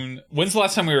 June. When's the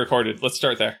last time we recorded? Let's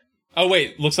start there. Oh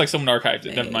wait, looks like someone archived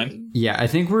it. Never mind. Yeah, I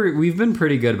think we've been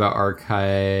pretty good about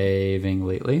archiving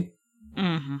lately.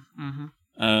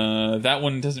 That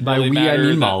one doesn't By really we, matter. I mean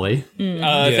That- Molly.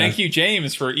 Thank you,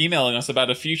 James, for emailing us about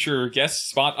a future guest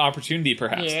spot opportunity,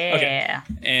 perhaps. Yeah. Okay.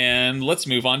 And let's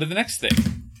move on to the next thing.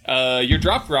 Your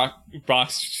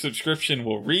Dropbox subscription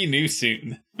will renew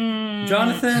soon.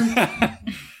 Jonathan,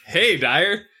 Hey,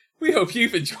 Dyer. We hope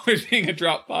you've enjoyed being a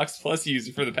Dropbox Plus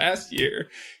user for the past year.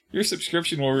 Your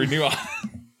subscription will renew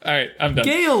All right, I'm done.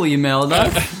 Gail emailed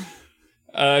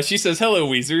us. She says, "Hello,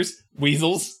 Weasels.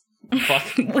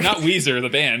 Fuck, not Weezer, the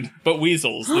band, but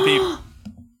Weasels, the people."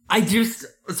 I just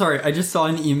saw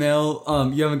an email.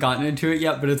 You haven't gotten into it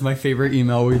yet, but it's my favorite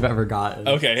email we've ever gotten.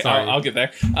 Okay, Sorry. I'll get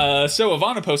there. So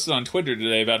Ivana posted on Twitter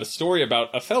today about a story about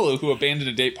a fellow who abandoned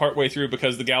a date partway through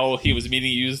because the gal he was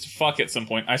meeting used fuck at some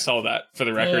point. I saw that for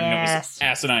the record, and it was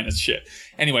asinine as shit.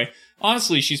 Anyway,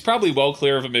 honestly, she's probably well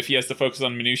clear of him if he has to focus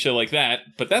on minutia like that,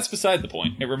 but that's beside the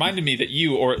point. It reminded me that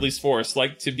you, or at least Forrest,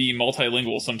 like to be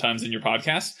multilingual sometimes in your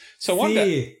podcast. So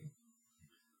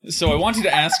I wanted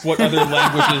to ask, what other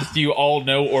languages do you all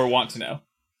know or want to know?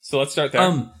 So let's start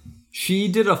there. She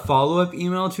did a follow-up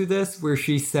email to this where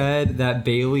she said that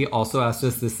Bailey also asked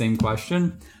us the same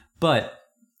question, but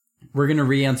we're going to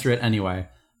re-answer it anyway.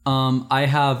 I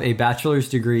have a bachelor's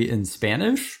degree in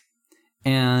Spanish,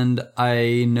 and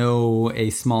I know a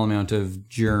small amount of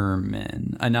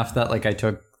German. Enough that I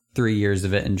took 3 years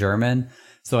of it in German,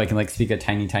 so I can speak a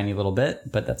tiny, tiny little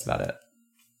bit, but that's about it.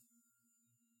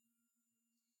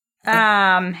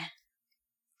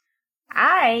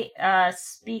 I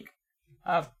speak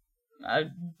a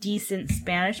decent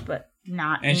Spanish, but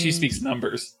not. And she speaks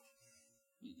numbers.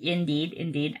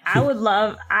 Indeed. I would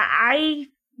love. I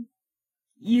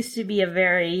used to be a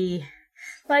very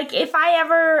if I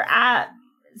ever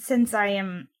since I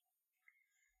am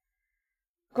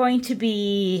going to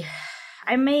be,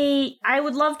 I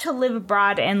would love to live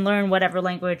abroad and learn whatever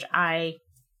language I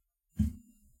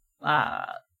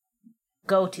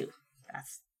go to.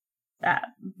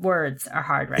 Words are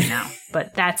hard right now,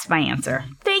 but that's my answer.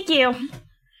 Thank you.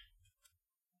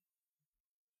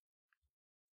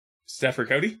 Steph or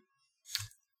Cody?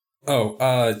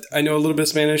 I know a little bit of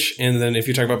Spanish, and then if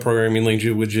you talk about programming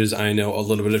languages, I know a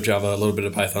little bit of Java, a little bit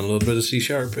of Python, a little bit of C#,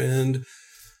 and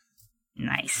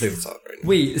nice. I think that's all right now.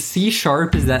 Wait, C#,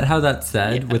 is that how that's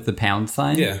said with the pound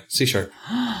sign? Yeah, C#.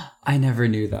 I never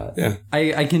knew that. Yeah.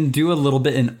 I can do a little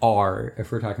bit in R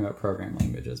if we're talking about programming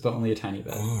languages, but only a tiny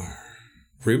bit.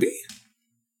 Ruby?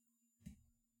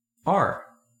 R.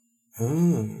 Oh,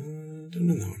 don't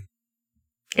know that one.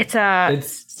 It's a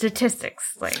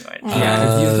statistics language. Yeah,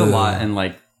 it's used a lot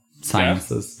in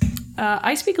sciences.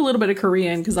 I speak a little bit of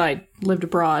Korean because I lived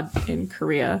abroad in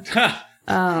Korea. Fair.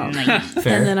 And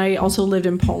then I also lived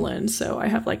in Poland, so I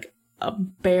have a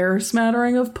bare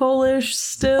smattering of Polish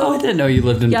still. Oh, I didn't know you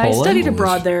lived in Poland. I studied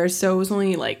abroad there, so it was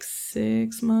only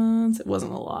 6 months. It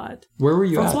wasn't a lot. Where were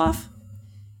you Wrocław?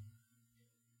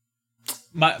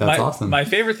 That's awesome. My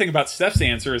favorite thing about Steph's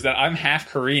answer is that I'm half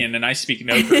Korean and I speak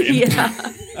no Korean. Yeah.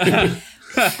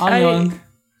 I'm young.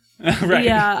 Right.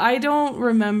 Yeah, I don't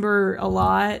remember a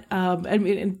lot.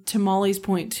 And to Molly's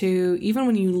point too, even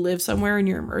when you live somewhere and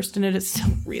you're immersed in it, it's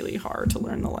still really hard to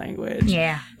learn the language.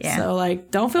 Yeah. So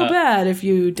don't feel bad if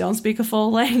you don't speak a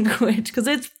full language because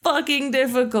it's fucking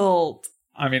difficult.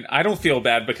 I mean, I don't feel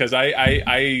bad because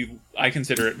I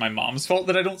consider it my mom's fault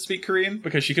that I don't speak Korean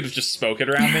because she could have just spoke it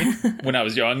around me when I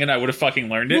was young and I would have fucking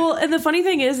learned it. Well, and the funny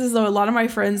thing is though, a lot of my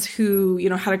friends who,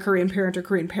 had a Korean parent or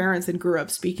Korean parents and grew up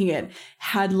speaking it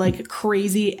had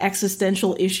crazy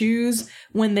existential issues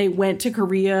when they went to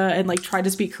Korea and tried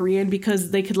to speak Korean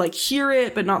because they could hear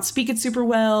it but not speak it super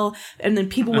well. And then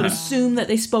people would assume that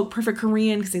they spoke perfect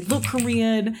Korean because they look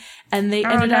Korean. And they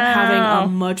ended up having a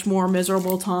much more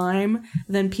miserable time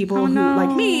than people who,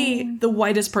 like me, the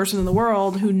whitest person in the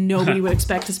world, who nobody would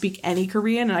expect to speak any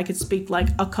Korean, and I could speak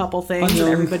a couple things and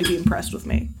everybody be impressed with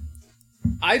me.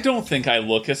 I don't think I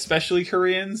look especially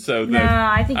Korean, so no,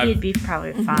 I think you'd be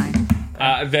probably fine.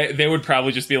 They would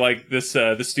probably just be like, this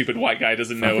stupid white guy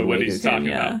doesn't know what he's talking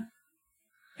about.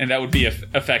 And that would be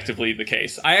effectively the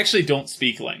case. I actually don't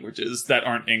speak languages that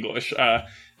aren't English. I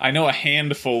know a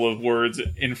handful of words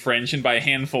in French, and by a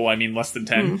handful, I mean less than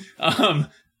 10.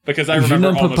 Because I remember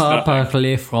almost nothing. Je ne peux pas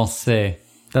parler français.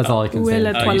 That's all I can say.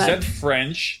 You said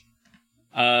French.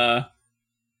 Yeah,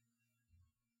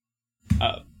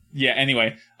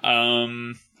 anyway.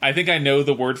 I think I know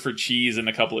the word for cheese in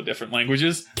a couple of different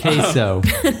languages. Queso.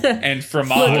 And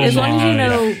fromage. Look, as long as you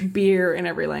know beer in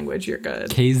every language, you're good.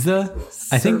 Käse?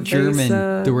 I think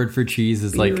German, the word for cheese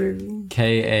is Bier.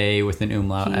 K-A with an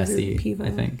umlaut S-E, I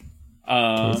think.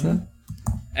 Käse?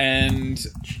 And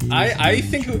I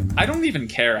think I don't even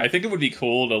care. I think it would be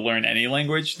cool to learn any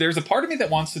language. There's a part of me that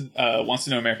wants to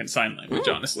know American Sign Language,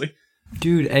 honestly.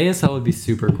 Dude, ASL would be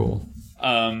super cool.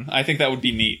 I think that would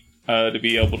be neat to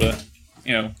be able to,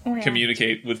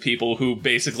 communicate with people who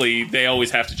basically they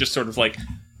always have to just sort of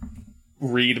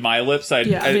read my lips. It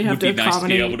would be nice to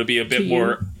be able to be a bit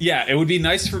more. Yeah, it would be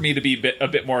nice for me to be a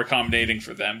bit more accommodating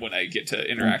for them when I get to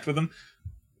interact with them.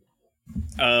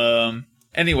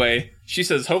 Anyway, She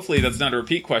says, hopefully that's not a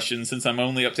repeat question since I'm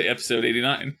only up to episode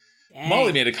 89.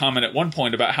 Molly made a comment at one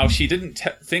point about how she didn't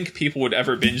think people would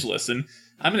ever binge listen.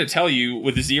 I'm going to tell you,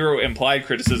 with zero implied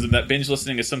criticism, that binge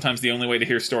listening is sometimes the only way to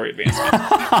hear story advancement.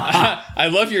 I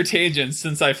love your tangents.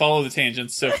 Since I follow the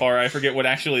tangents so far, I forget what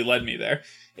actually led me there.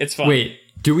 It's fun. Wait,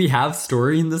 do we have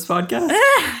story in this podcast?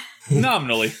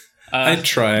 Nominally. I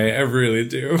try. I really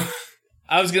do.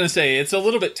 I was going to say, it's a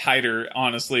little bit tighter,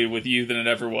 honestly, with you than it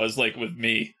ever was, like, with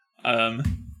me.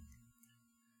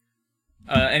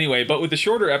 Anyway, but with the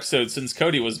shorter episodes since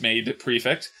Cody was made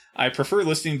prefect, I prefer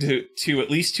listening to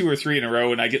at least 2 or 3 in a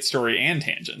row, and I get story and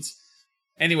tangents.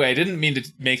 Anyway, I didn't mean to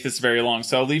make this very long,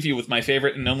 so I'll leave you with my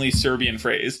favorite and only Serbian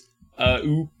phrase.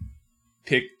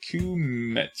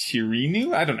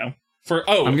 Upikumetirinu? I don't know.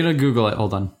 I'm gonna Google it,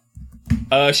 hold on.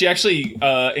 She actually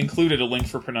included a link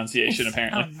for pronunciation,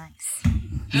 apparently. Oh, nice.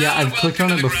 Yeah, I've clicked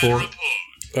on it before.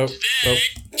 Oh,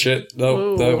 shit.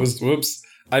 No, that was, whoops.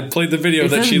 I played the video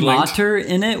that she linked. Mater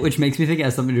in it, which makes me think it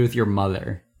has something to do with your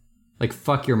mother. Like,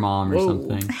 fuck your mom or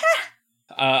something.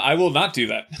 I will not do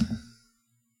that.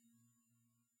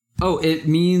 Oh, it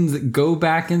means go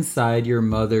back inside your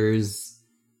mother's...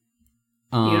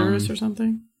 uterus or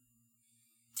something?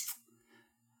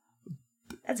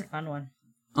 That's a fun one.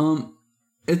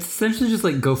 It's essentially just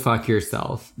like, go fuck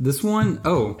yourself. This one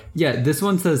this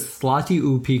one says, Slati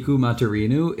u piku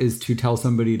materinu is to tell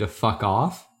somebody to fuck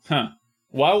off. Huh.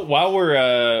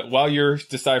 While you're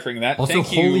deciphering that, also,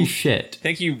 thank you, holy shit.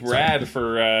 Thank you, Brad,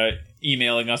 for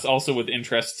emailing us, also with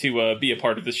interest to be a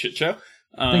part of this shit show.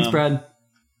 Thanks, Brad.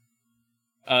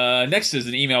 Next is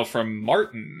an email from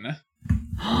Martin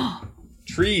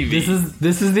Treevy.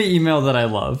 This is the email that I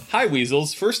love. Hi,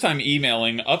 Weasels. First time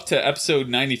emailing up to episode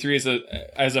 93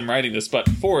 as I'm writing this, but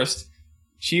Forrest,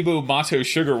 Chibo Mato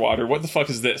Sugar Water, what the fuck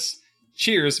is this?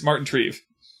 Cheers, Martin Treve.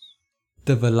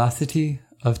 The velocity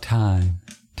of time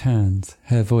turns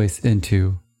her voice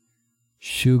into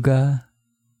sugar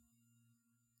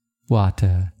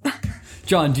water.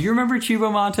 John, do you remember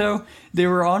Chibo Mato? They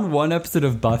were on one episode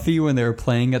of Buffy when they were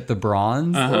playing at the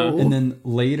Bronze. And then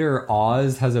later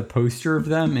Oz has a poster of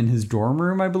them in his dorm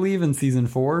room, I believe, in season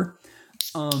 4.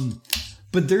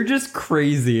 But they're just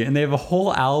crazy. And they have a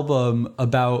whole album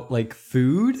about like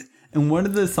food. And one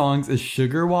of the songs is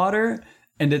Sugar Water.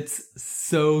 And it's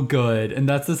so good. And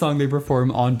that's the song they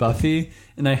perform on Buffy.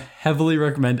 And I heavily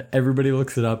recommend everybody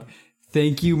looks it up.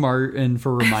 Thank you, Martin,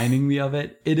 for reminding me of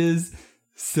it. It is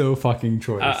so fucking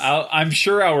choice. I'm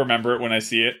sure I'll remember it when I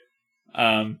see it.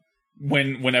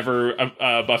 Whenever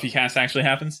a Buffy cast actually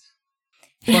happens.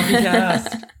 Buffy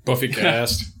cast. Buffy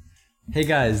cast. Hey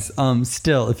guys,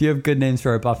 still, if you have good names for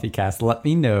our Buffy cast, let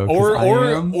me know.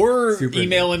 Or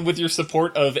email in with your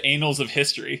support of Annals of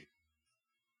History.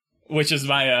 Which is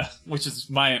my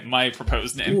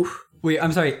proposed name. Oof. Wait,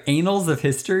 I'm sorry. Annals of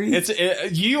History.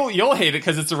 You'll hate it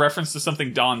because it's a reference to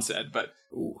something Dawn said, but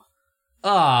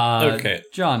okay,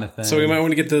 Jonathan. So we might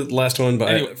want to get the last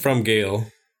one from Gail.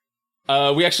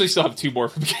 We actually still have 2 more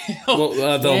from Gail.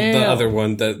 Well, the other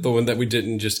one, the one that we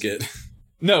didn't just get.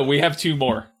 No, we have 2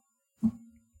 more.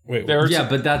 Wait,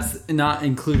 but that's not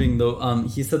including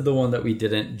the. He said the one that we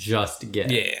didn't just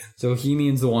get. Yeah. So he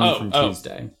means the one from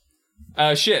Tuesday.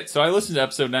 Shit. So I listened to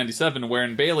episode 97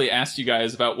 wherein Bailey asked you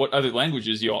guys about what other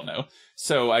languages you all know.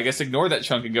 So I guess ignore that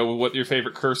chunk and go with what your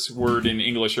favorite curse word in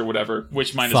English or whatever,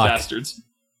 which mine is bastards.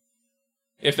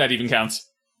 If that even counts.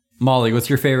 Molly, what's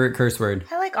your favorite curse word?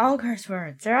 I like all curse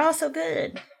words. They're all so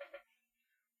good.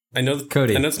 I know,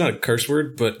 Cody. I know it's not a curse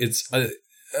word, but it's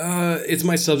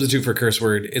my substitute for curse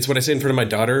word. It's what I say in front of my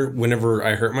daughter whenever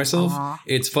I hurt myself. Aww.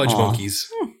 It's fudge monkeys.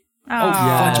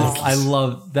 Yes, I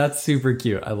love that's super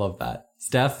cute. I love that.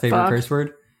 Steph, favorite curse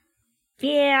word?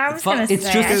 Yeah, I was gonna say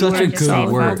it's just such a good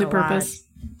word. Multi-purpose.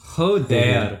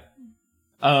 Joder.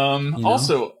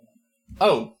 Also,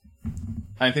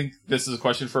 I think this is a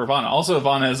question for Ivana. Also,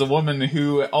 Ivana, as a woman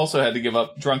who also had to give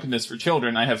up drunkenness for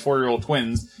children, I have 4-year-old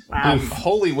twins. Wow. I'm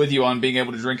wholly with you on being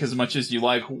able to drink as much as you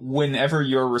like whenever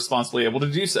you're responsibly able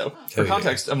to do so. For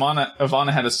context,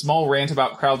 Ivana had a small rant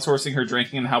about crowdsourcing her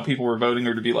drinking and how people were voting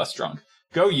her to be less drunk.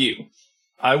 Go you.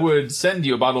 I would send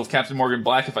you a bottle of Captain Morgan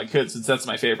Black if I could, since that's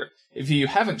my favorite. If you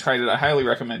haven't tried it, I highly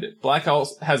recommend it. Black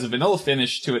has a vanilla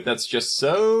finish to it that's just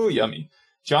so yummy.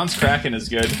 John's Kraken is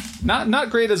good.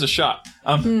 Not great as a shot.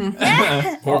 Or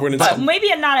when it's, But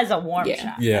maybe not as a warm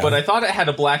shot. yeah. But I thought it had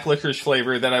a black licorice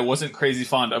flavor that I wasn't crazy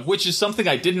fond of, which is something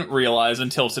I didn't realize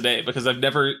until today because I've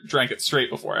never drank it straight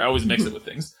before. I always mix it with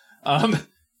things.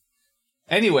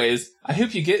 Anyways, I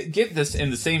hope you get this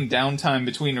in the same downtime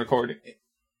between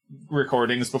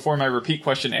recordings before my repeat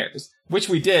question airs, which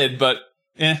we did, but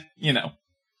you know.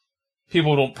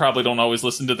 people probably don't always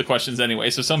listen to the questions anyway,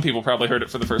 so some people probably heard it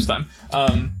for the first time.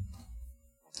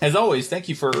 As always, thank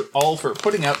you for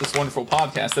putting out this wonderful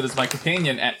podcast that is my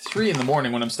companion at 3 a.m.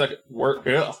 when I'm stuck at work.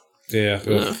 Ugh.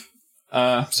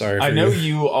 Yeah. Sorry. I know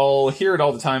you all hear it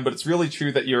all the time, but it's really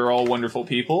true that you're all wonderful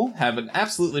people. Have an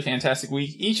absolutely fantastic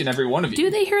week, each and every one of you. Do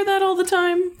they hear that all the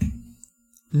time?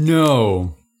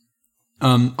 No.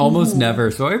 Almost never,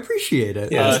 so I appreciate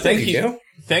it. Yeah, thank you. Gail.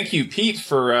 Thank you, Pete,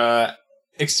 for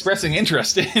expressing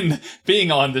interest in being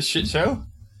on this shit show.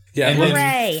 Yeah, And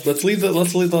Hooray! let's leave the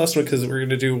last one because we're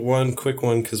gonna do one quick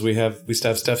one because we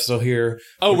still have Steph still here.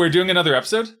 Oh, we're doing another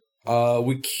episode?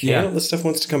 We can't. Yeah. Unless Steph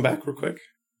wants to come back real quick.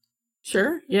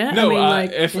 Sure. Yeah. No, I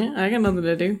if- I got nothing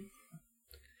to do.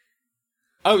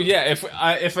 Oh yeah,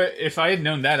 if I had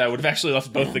known that, I would have actually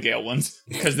left both the Gale ones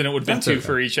because then it would have been That's 2 okay.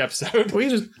 for each episode.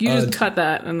 You just cut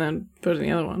that and then put it in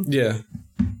the other one. Yeah.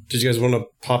 Did you guys want to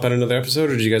pop out another episode,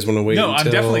 or did you guys want to wait? No,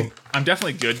 until... I'm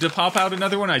definitely good to pop out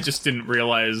another one. I just didn't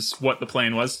realize what the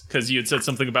plan was because you had said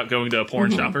something about going to a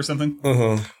porn shop or something.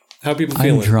 How are people I'm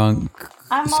feeling? drunk,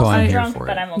 I'm so also I'm here drunk, for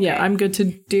but it. I'm okay. Yeah, I'm good to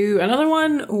do another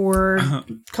one or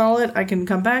call it. I can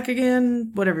come back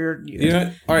again. Whatever you. You know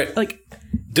what? All right. Like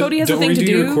Cody has a don't thing to redo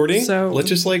your do. recording. So let's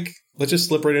just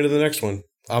slip right into the next one.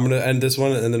 I'm gonna end this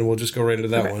one, and then we'll just go right into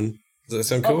that Okay. one. Does that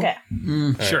sound cool? Okay.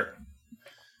 Sure.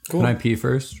 Cool. Can I pee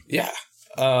first? Yeah.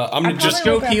 I'm gonna Just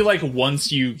Probably go will pee like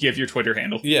once you give your Twitter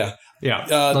handle. yeah. Yeah.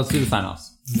 Let's do the sign-offs.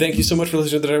 Thank you so much for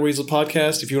listening to the Dire Weasel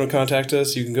podcast. If you want to contact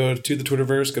us, you can go to the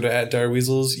Twitterverse, go to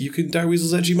 @DireWeasels. You can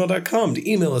direweasels@gmail.com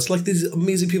to email us like these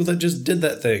amazing people that just did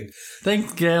that thing.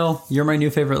 Thanks, Gail. You're my new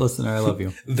favorite listener. I love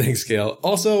you. Thanks, Gail.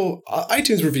 Also,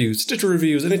 iTunes reviews, Stitcher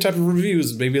reviews, any type of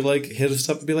reviews. Maybe like hit us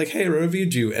up and be like, hey, I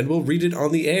reviewed you, and we'll read it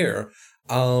on the air.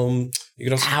 You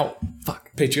can also Ow.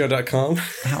 Fuck. patreon.com.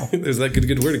 Ow. Is that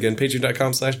good word again?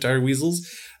 Patreon.com/direweasels.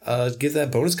 Give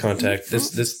that bonus contact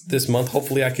this month.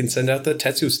 Hopefully I can send out the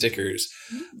Tetsu stickers.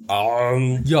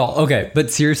 Y'all, okay, but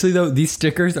seriously though, these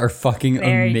stickers are fucking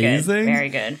Very amazing. good. Very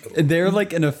good. They're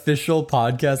like an official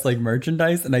podcast like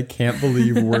merchandise, and I can't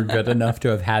believe we're good enough to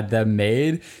have had them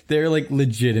made. They're like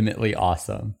legitimately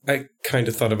awesome. I kind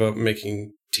of thought about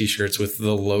making t-shirts with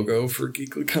the logo for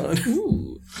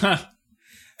GeeklyCon.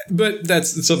 But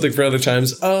that's something for other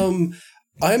times. I'm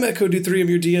at Cody3. I'm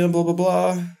your DM, blah, blah,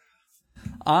 blah.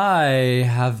 I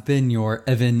have been your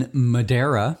Evan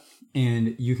Madera,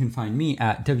 and you can find me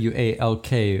at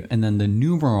WALK and then the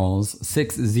numerals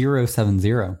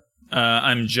 6070.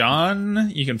 I'm John.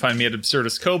 You can find me at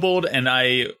Absurdus Kobold, and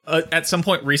I at some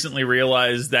point recently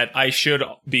realized that I should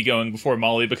be going before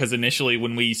Molly because initially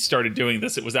when we started doing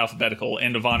this, it was alphabetical,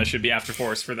 and Ivana should be after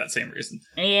Forrest for that same reason.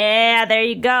 Yeah, there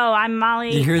you go. I'm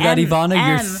Molly. You hear that, Ivana?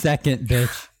 You're M. second,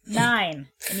 bitch. 9.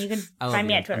 And you can I love find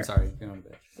me you. at Twitter I'm sorry. You're on a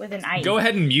bitch. with an I. Go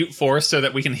ahead and mute Forrest so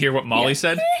that we can hear what Molly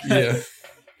said. Yeah.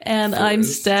 And I'm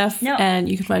Steph, No. and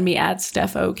you can find me at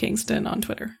Steph O Kingston on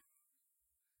Twitter.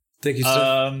 Thank you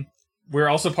so We're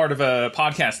also part of a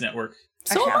podcast network.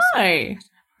 So am I.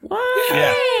 What?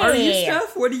 Yeah. Are you,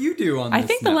 Steph? What do you do on I this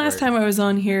think the last network? time I was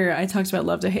on here, I talked about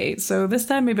Love to Hate. So this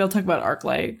time, maybe I'll talk about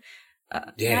Arclight.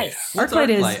 Yeah. Nice. What's Arclight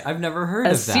is Arclight? I've never heard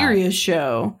a of that. serious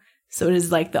show, so it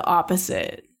is like the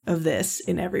opposite of this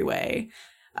in every way.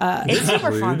 It's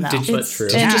super fun, though. Did you, It's-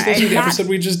 did Yeah, you just listen to the it's not- episode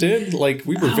we just did? Like,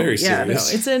 we were very Yeah, no,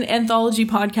 serious. it's an anthology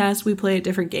podcast. We play a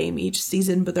different game each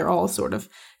season, but they're all sort of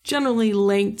generally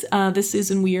linked. This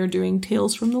season, we are doing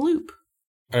Tales from the Loop.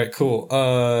 All right, cool.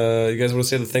 You guys want to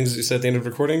say the things that you said at the end of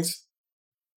recordings?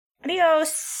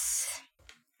 Adios.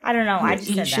 I don't know. I just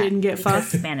Eat said shit that. and get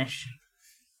That's fucked. Spanish.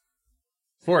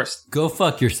 Forrest, Go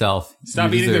fuck yourself.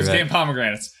 stop You eating those deserve it. damn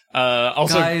pomegranates.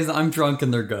 Also, Guys, I'm drunk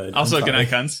and they're good. also I'm good night,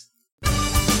 sorry. cunts.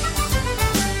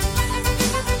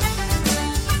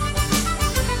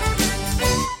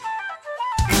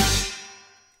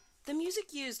 The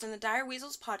music used in the Dire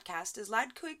Weasels podcast is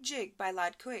Ladquig Jig by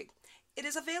Ladquig. It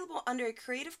is available under a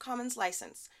Creative Commons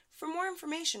license. For more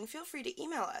information, feel free to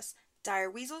email us,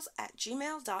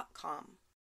 direweasels@gmail.com.